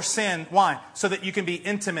fix your sin." Why? So that you can be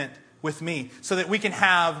intimate with me, so that we can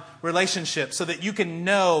have relationships, so that you can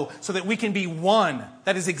know, so that we can be one.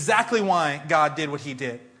 That is exactly why God did what He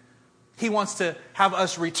did. He wants to have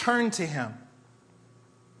us return to Him.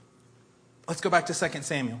 Let's go back to 2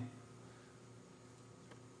 Samuel.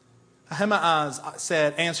 Ahimaaz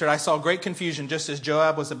answered, "I saw great confusion just as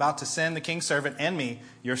Joab was about to send the king's servant and me,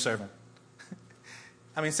 your servant."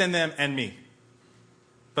 Send them and me.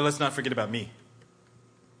 But let's not forget about me.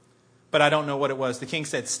 But I don't know what it was. The king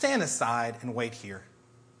said, "Stand aside and wait here."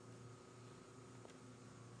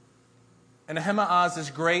 And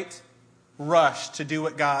Ahimaaz's great rush to do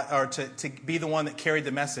what God, or to be the one that carried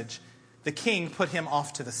the message, the king put him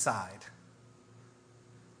off to the side.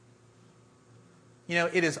 You know,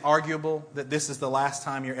 it is arguable that this is the last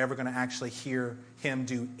time you're ever going to actually hear him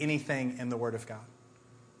do anything in the Word of God.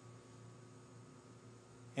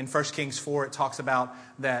 In 1 Kings 4, it talks about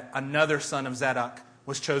that another son of Zadok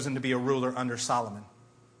was chosen to be a ruler under Solomon.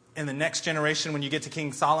 In the next generation, when you get to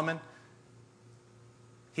King Solomon,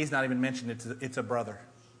 he's not even mentioned. It's a brother.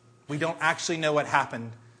 We don't actually know what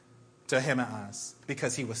happened to Ahimaaz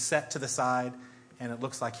because he was set to the side, and it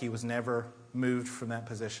looks like he was never moved from that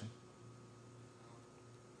position.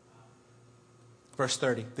 Verse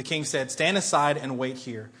 30, the king said, "Stand aside and wait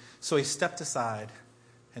here." So he stepped aside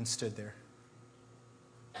and stood there.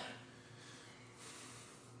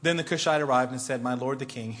 Then the Cushite arrived and said, "My lord the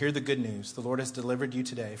king, hear the good news. The Lord has delivered you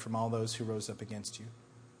today from all those who rose up against you."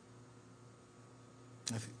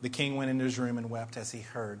 The king went into his room and wept as he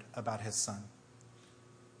heard about his son.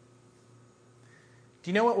 Do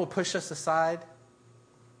you know what will push us aside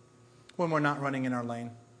when we're not running in our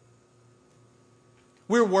lane?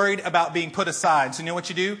 We're worried about being put aside. So you know what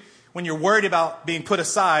you do? When you're worried about being put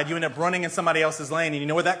aside, you end up running in somebody else's lane. And you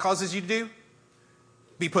know what that causes you to do?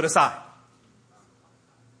 Be put aside.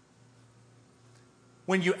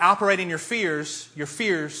 When you operate in your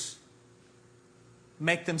fears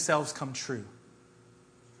make themselves come true.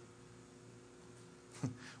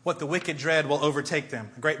 What the wicked dread will overtake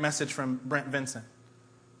them. A great message from Brent Vincent.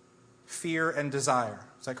 Fear and desire.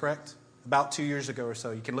 Is that correct? About 2 years ago or so.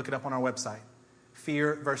 You can look it up on our website.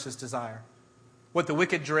 Fear versus desire. What the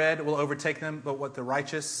wicked dread will overtake them, but what the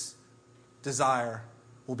righteous desire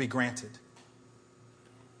will be granted.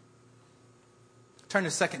 Turn to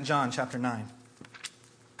 2 John chapter 9.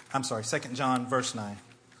 I'm sorry, 2 John verse 9.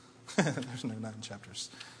 There's no 9 chapters.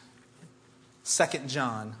 2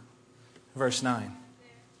 John verse 9.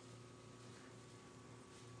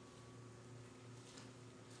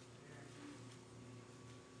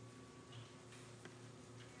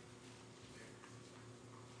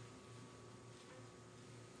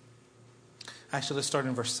 Actually, let's start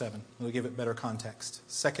in verse 7. We'll give it better context.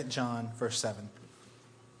 2 John verse 7.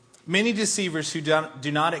 Many deceivers who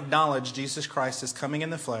do not acknowledge Jesus Christ as coming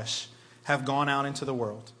in the flesh have gone out into the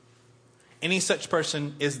world. Any such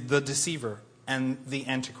person is the deceiver and the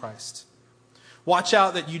Antichrist. Watch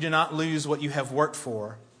out that you do not lose what you have worked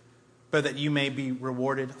for, but that you may be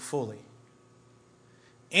rewarded fully.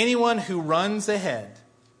 Anyone who runs ahead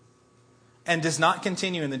and does not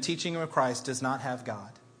continue in the teaching of Christ does not have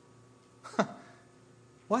God.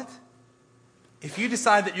 What? If you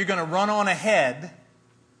decide that you're going to run on ahead,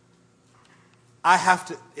 I have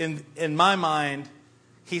to, in my mind,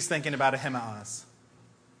 he's thinking about Ahimaaz.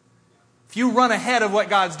 If you run ahead of what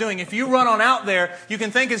God's doing, if you run on out there, you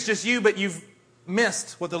can think it's just you, but you've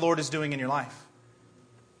missed what the Lord is doing in your life.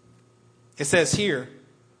 It says here,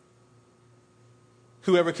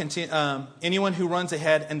 anyone who runs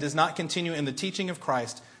ahead and does not continue in the teaching of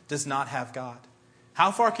Christ does not have God. How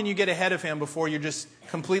far can you get ahead of Him before you're just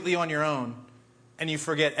completely on your own and you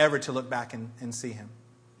forget ever to look back and see Him?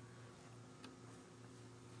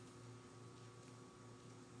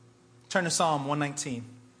 Turn to Psalm 119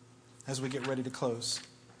 as we get ready to close.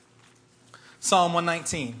 Psalm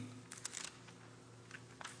 119.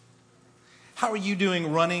 How are you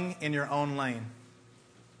doing running in your own lane?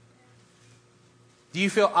 Do you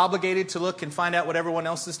feel obligated to look and find out what everyone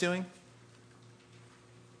else is doing?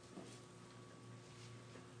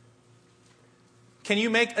 Can you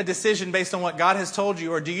make a decision based on what God has told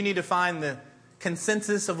you, or do you need to find the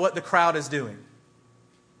consensus of what the crowd is doing?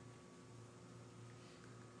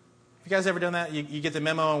 Have you guys ever done that? You get the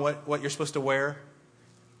memo on what you're supposed to wear.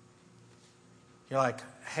 You're like,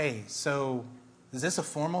 hey, so is this a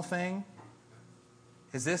formal thing?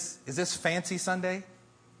 Is this Fancy Sunday?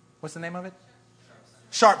 What's the name of it?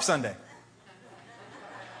 Sharp Sunday.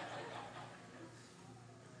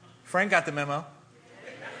 Frank got the memo.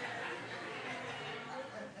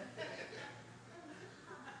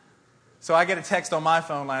 So I get a text on my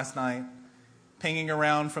phone last night, pinging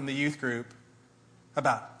around from the youth group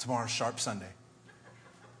about tomorrow's Sharp Sunday.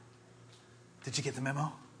 Did you get the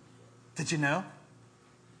memo? Did you know?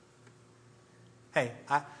 Hey,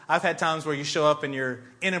 I've had times where you show up and you're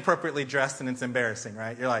inappropriately dressed and it's embarrassing,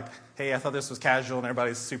 right? You're like, hey, I thought this was casual and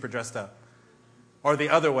everybody's super dressed up. Or the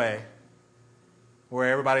other way, where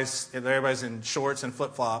everybody's in shorts and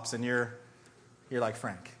flip-flops and you're like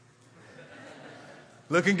Frank.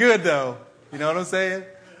 Looking good, though. You know what I'm saying?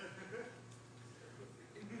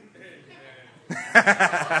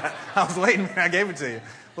 I was waiting. I gave it to you.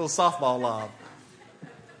 A little softball lob.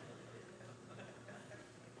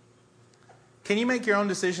 Can you make your own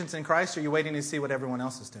decisions in Christ, or are you waiting to see what everyone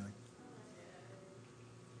else is doing?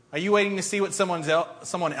 Are you waiting to see what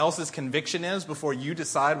someone else's conviction is before you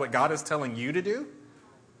decide what God is telling you to do?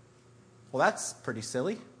 Well, that's pretty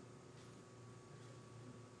silly.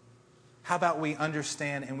 How about we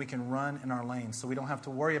understand and we can run in our lane so we don't have to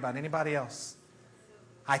worry about anybody else?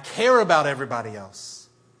 I care about everybody else,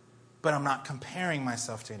 but I'm not comparing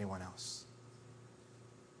myself to anyone else.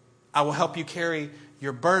 I will help you carry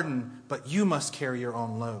your burden, but you must carry your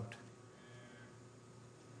own load.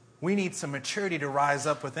 We need some maturity to rise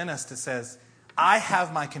up within us that says, I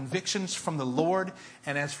have my convictions from the Lord,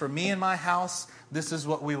 and as for me and my house, this is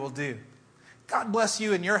what we will do. God bless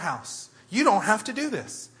you in your house. You don't have to do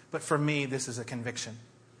this. But for me, this is a conviction.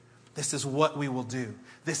 This is what we will do.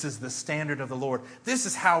 This is the standard of the Lord. This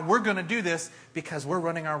is how we're going to do this because we're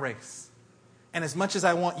running our race. And as much as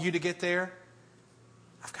I want you to get there,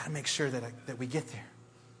 I've got to make sure that we get there.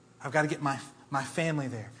 I've got to get my family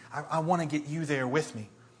there. I want to get you there with me.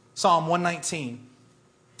 Psalm 119,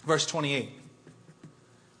 verse 28.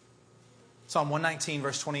 Psalm 119,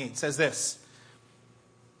 verse 28 says this.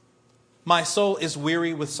 My soul is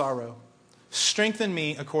weary with sorrow. Strengthen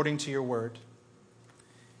me according to your word.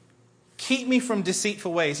 Keep me from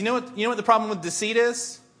deceitful ways. You know what the problem with deceit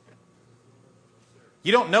is?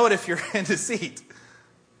 You don't know it if you're in deceit.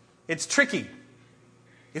 It's tricky.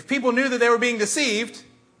 If people knew that they were being deceived,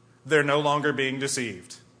 they're no longer being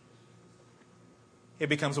deceived. It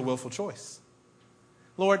becomes a willful choice.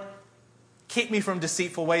 Lord, keep me from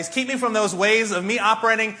deceitful ways. Keep me from those ways of me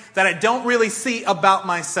operating that I don't really see about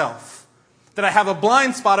myself. That I have a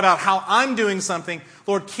blind spot about how I'm doing something.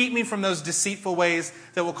 Lord, keep me from those deceitful ways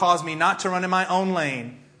that will cause me not to run in my own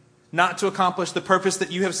lane, not to accomplish the purpose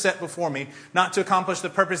that you have set before me, not to accomplish the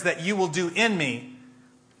purpose that you will do in me.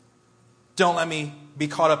 Don't let me be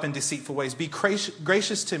caught up in deceitful ways. Be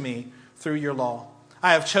gracious to me through your law.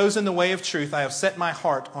 I have chosen the way of truth. I have set my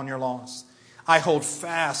heart on your laws. I hold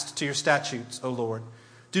fast to your statutes, O Lord.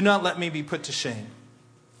 Do not let me be put to shame.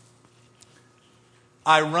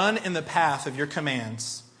 I run in the path of your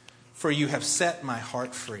commands, for you have set my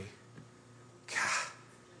heart free. God,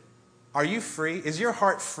 are you free? Is your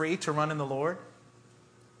heart free to run in the Lord?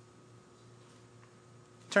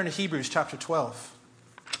 Turn to Hebrews chapter 12.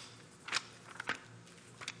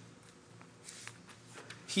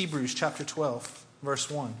 Hebrews chapter 12, verse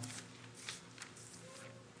 1.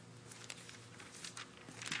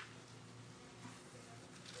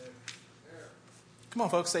 Come on,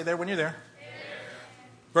 folks, say there when you're there.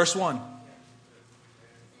 Verse 1.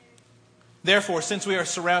 Therefore, since we are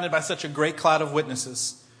surrounded by such a great cloud of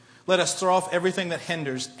witnesses, let us throw off everything that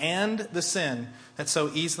hinders and the sin that so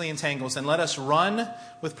easily entangles, and let us run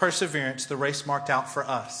with perseverance the race marked out for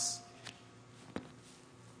us.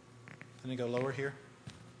 Let me go lower here.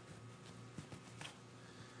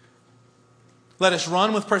 Let us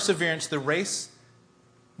run with perseverance the race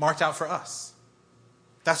marked out for us.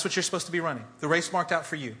 That's what you're supposed to be running. The race marked out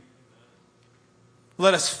for you.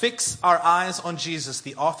 Let us fix our eyes on Jesus,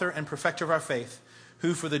 the author and perfecter of our faith,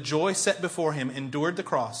 who for the joy set before him endured the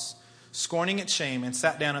cross, scorning its shame, and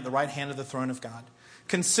sat down at the right hand of the throne of God.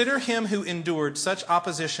 Consider him who endured such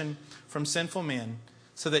opposition from sinful men,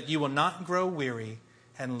 so that you will not grow weary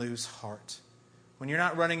and lose heart. When you're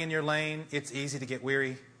not running in your lane, it's easy to get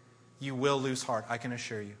weary. You will lose heart, I can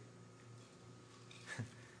assure you.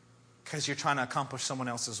 Because you're trying to accomplish someone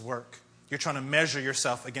else's work. You're trying to measure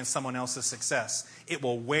yourself against someone else's success. It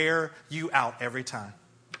will wear you out every time.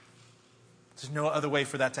 There's no other way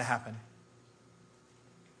for that to happen.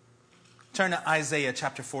 Turn to Isaiah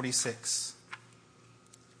chapter 46.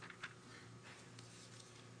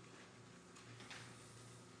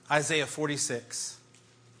 Isaiah 46,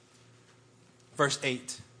 verse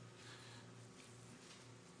 8.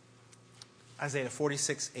 Isaiah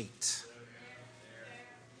 46, 8.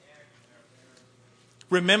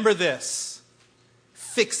 Remember this.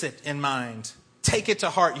 Fix it in mind. Take it to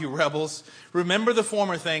heart, you rebels. Remember the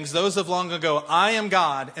former things, those of long ago. I am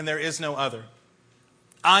God, and there is no other.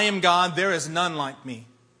 I am God, there is none like me.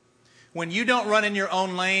 When you don't run in your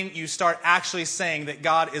own lane, you start actually saying that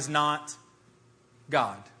God is not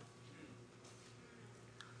God.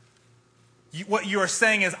 What you are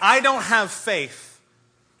saying is, I don't have faith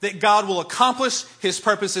that God will accomplish his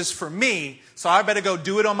purposes for me, so I better go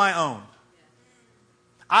do it on my own.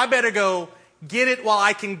 I better go get it while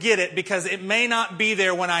I can get it because it may not be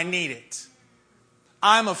there when I need it.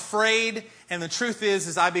 I'm afraid, and the truth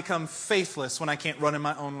is I become faithless when I can't run in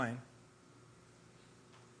my own lane.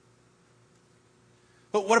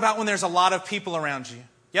 But what about when there's a lot of people around you?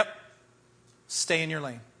 Yep. Stay in your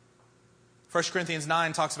lane. 1 Corinthians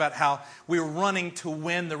 9 talks about how we're running to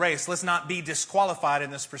win the race. Let's not be disqualified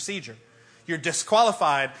in this procedure. You're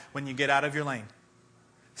disqualified when you get out of your lane.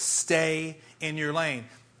 Stay in your lane.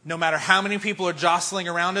 No matter how many people are jostling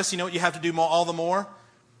around us, you know what you have to do all the more?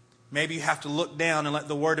 Maybe you have to look down and let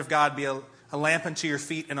the Word of God be a lamp unto your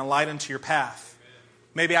feet and a light unto your path.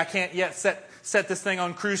 Maybe I can't yet set this thing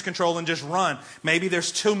on cruise control and just run. Maybe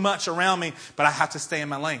there's too much around me, but I have to stay in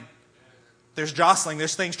my lane. There's jostling.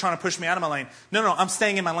 There's things trying to push me out of my lane. No, I'm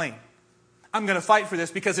staying in my lane. I'm going to fight for this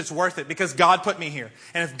because it's worth it, because God put me here.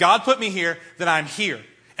 And if God put me here, then I'm here.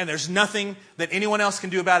 And there's nothing that anyone else can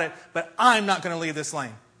do about it, but I'm not going to leave this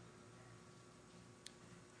lane.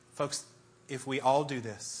 Folks, if we all do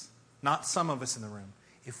this, not some of us in the room,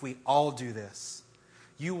 if we all do this,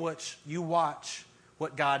 you watch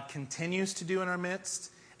what God continues to do in our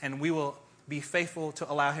midst, and we will be faithful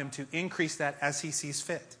to allow Him to increase that as He sees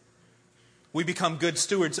fit. We become good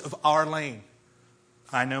stewards of our lane.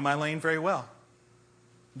 I know my lane very well.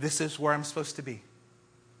 This is where I'm supposed to be.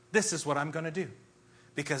 This is what I'm going to do.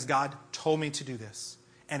 Because God told me to do this.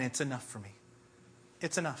 And it's enough for me.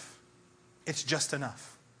 It's enough. It's just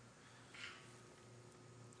enough.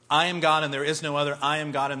 I am God and there is no other. I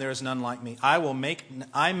am God and there is none like me.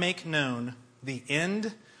 I make known the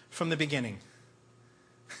end from the beginning.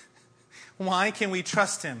 Why can we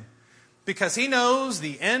trust Him? Because He knows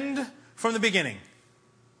the end from the beginning.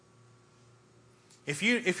 If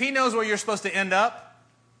He knows where you're supposed to end up,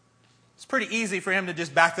 it's pretty easy for Him to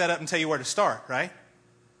just back that up and tell you where to start, right?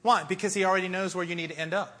 Why? Because He already knows where you need to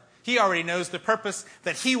end up. He already knows the purpose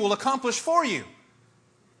that He will accomplish for you.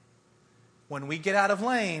 When we get out of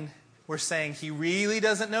lane, we're saying He really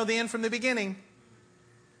doesn't know the end from the beginning.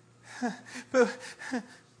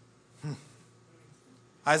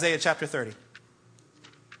 Isaiah chapter 30.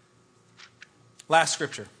 Last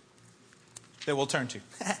scripture that we'll turn to.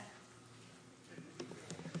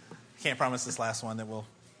 Can't promise this last one that we'll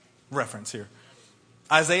reference here.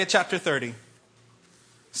 Isaiah chapter 30,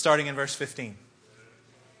 starting in verse 15.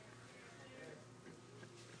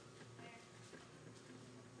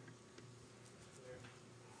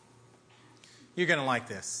 You're going to like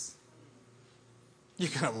this. You're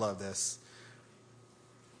going to love this.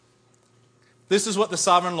 This is what the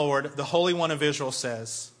sovereign Lord, the Holy One of Israel,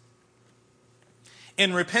 says.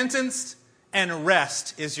 In repentance and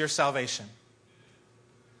rest is your salvation.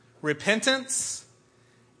 Repentance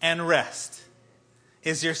and rest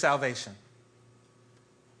is your salvation.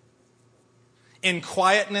 In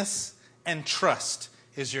quietness and trust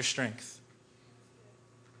is your strength.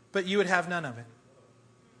 But you would have none of it.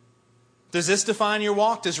 Does this define your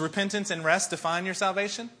walk? Does repentance and rest define your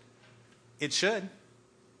salvation? It should.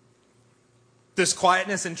 Does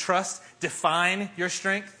quietness and trust define your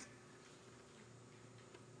strength?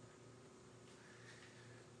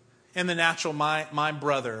 In the natural, my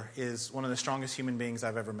brother is one of the strongest human beings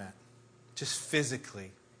I've ever met. Just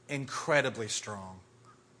physically, incredibly strong.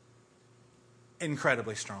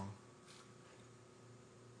 Incredibly strong.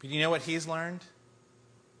 But you know what he's learned?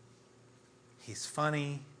 He's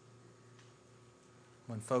funny.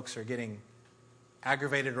 When folks are getting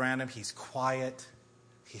aggravated around him, he's quiet.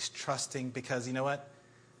 He's trusting because, you know what?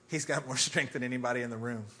 He's got more strength than anybody in the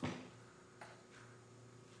room.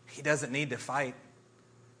 He doesn't need to fight.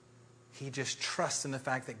 He just trusts in the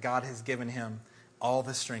fact that God has given him all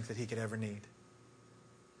the strength that he could ever need.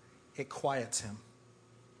 It quiets him.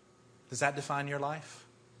 Does that define your life?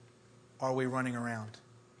 Are we running around?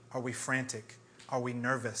 Are we frantic? Are we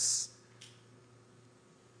nervous?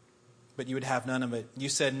 But you would have none of it. You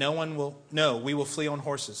said, we will flee on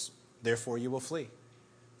horses. Therefore you will flee.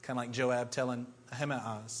 Kind of like Joab telling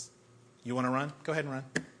Ahimaaz, you want to run? Go ahead and run.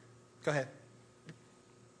 Go ahead.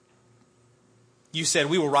 You said,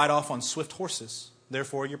 we will ride off on swift horses.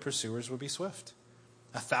 Therefore your pursuers will be swift.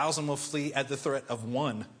 1,000 will flee at the threat of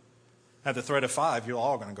 1. At the threat of 5, you're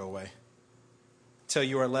all going to go away. Till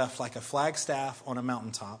you are left like a flagstaff on a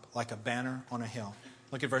mountaintop, like a banner on a hill.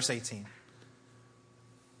 Look at verse 18.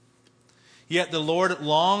 Yet the Lord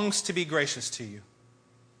longs to be gracious to you.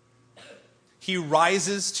 He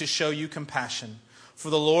rises to show you compassion. For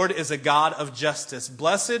the Lord is a God of justice.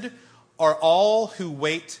 Blessed are all who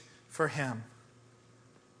wait for Him.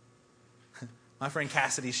 My friend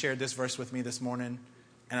Cassidy shared this verse with me this morning,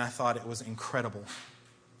 and I thought it was incredible.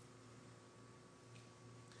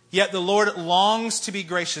 Yet the Lord longs to be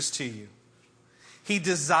gracious to you. He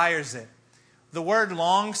desires it. The word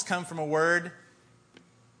longs comes from a word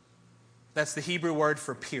that's the Hebrew word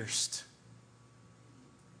for pierced.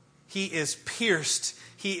 He is pierced.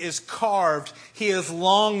 He is carved. He is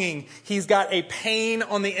longing. He's got a pain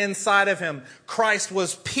on the inside of him. Christ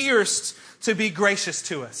was pierced to be gracious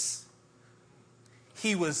to us.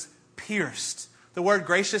 He was pierced. The word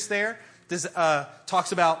gracious there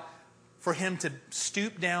talks about for him to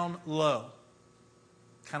stoop down low.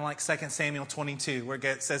 Kind of like 2 Samuel 22, where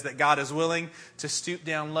it says that God is willing to stoop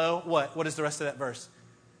down low. What is the rest of that verse?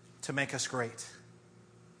 To make us great.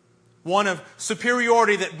 One of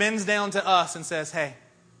superiority that bends down to us and says, hey,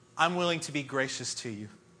 I'm willing to be gracious to you.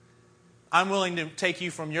 I'm willing to take you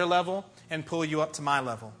from your level and pull you up to my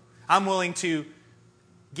level. I'm willing to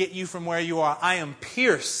get you from where you are. I am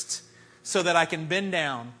pierced so that I can bend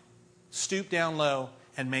down, stoop down low,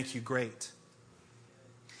 and make you great.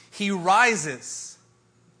 He rises.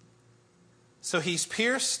 So he's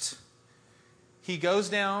pierced. He goes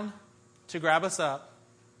down to grab us up.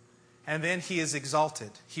 And then he is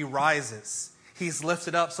exalted. He rises. He's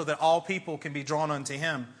lifted up so that all people can be drawn unto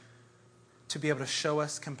him, to be able to show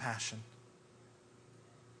us compassion,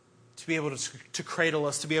 to be able to cradle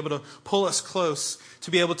us, to be able to pull us close, to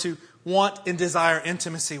be able to want and desire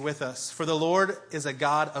intimacy with us. For the Lord is a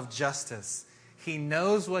God of justice. He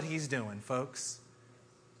knows what he's doing, folks.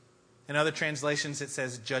 In other translations, it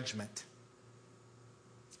says judgment.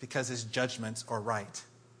 It's because his judgments are right.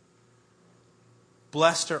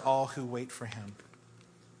 Blessed are all who wait for him.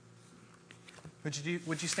 Would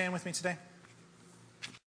you stand with me today?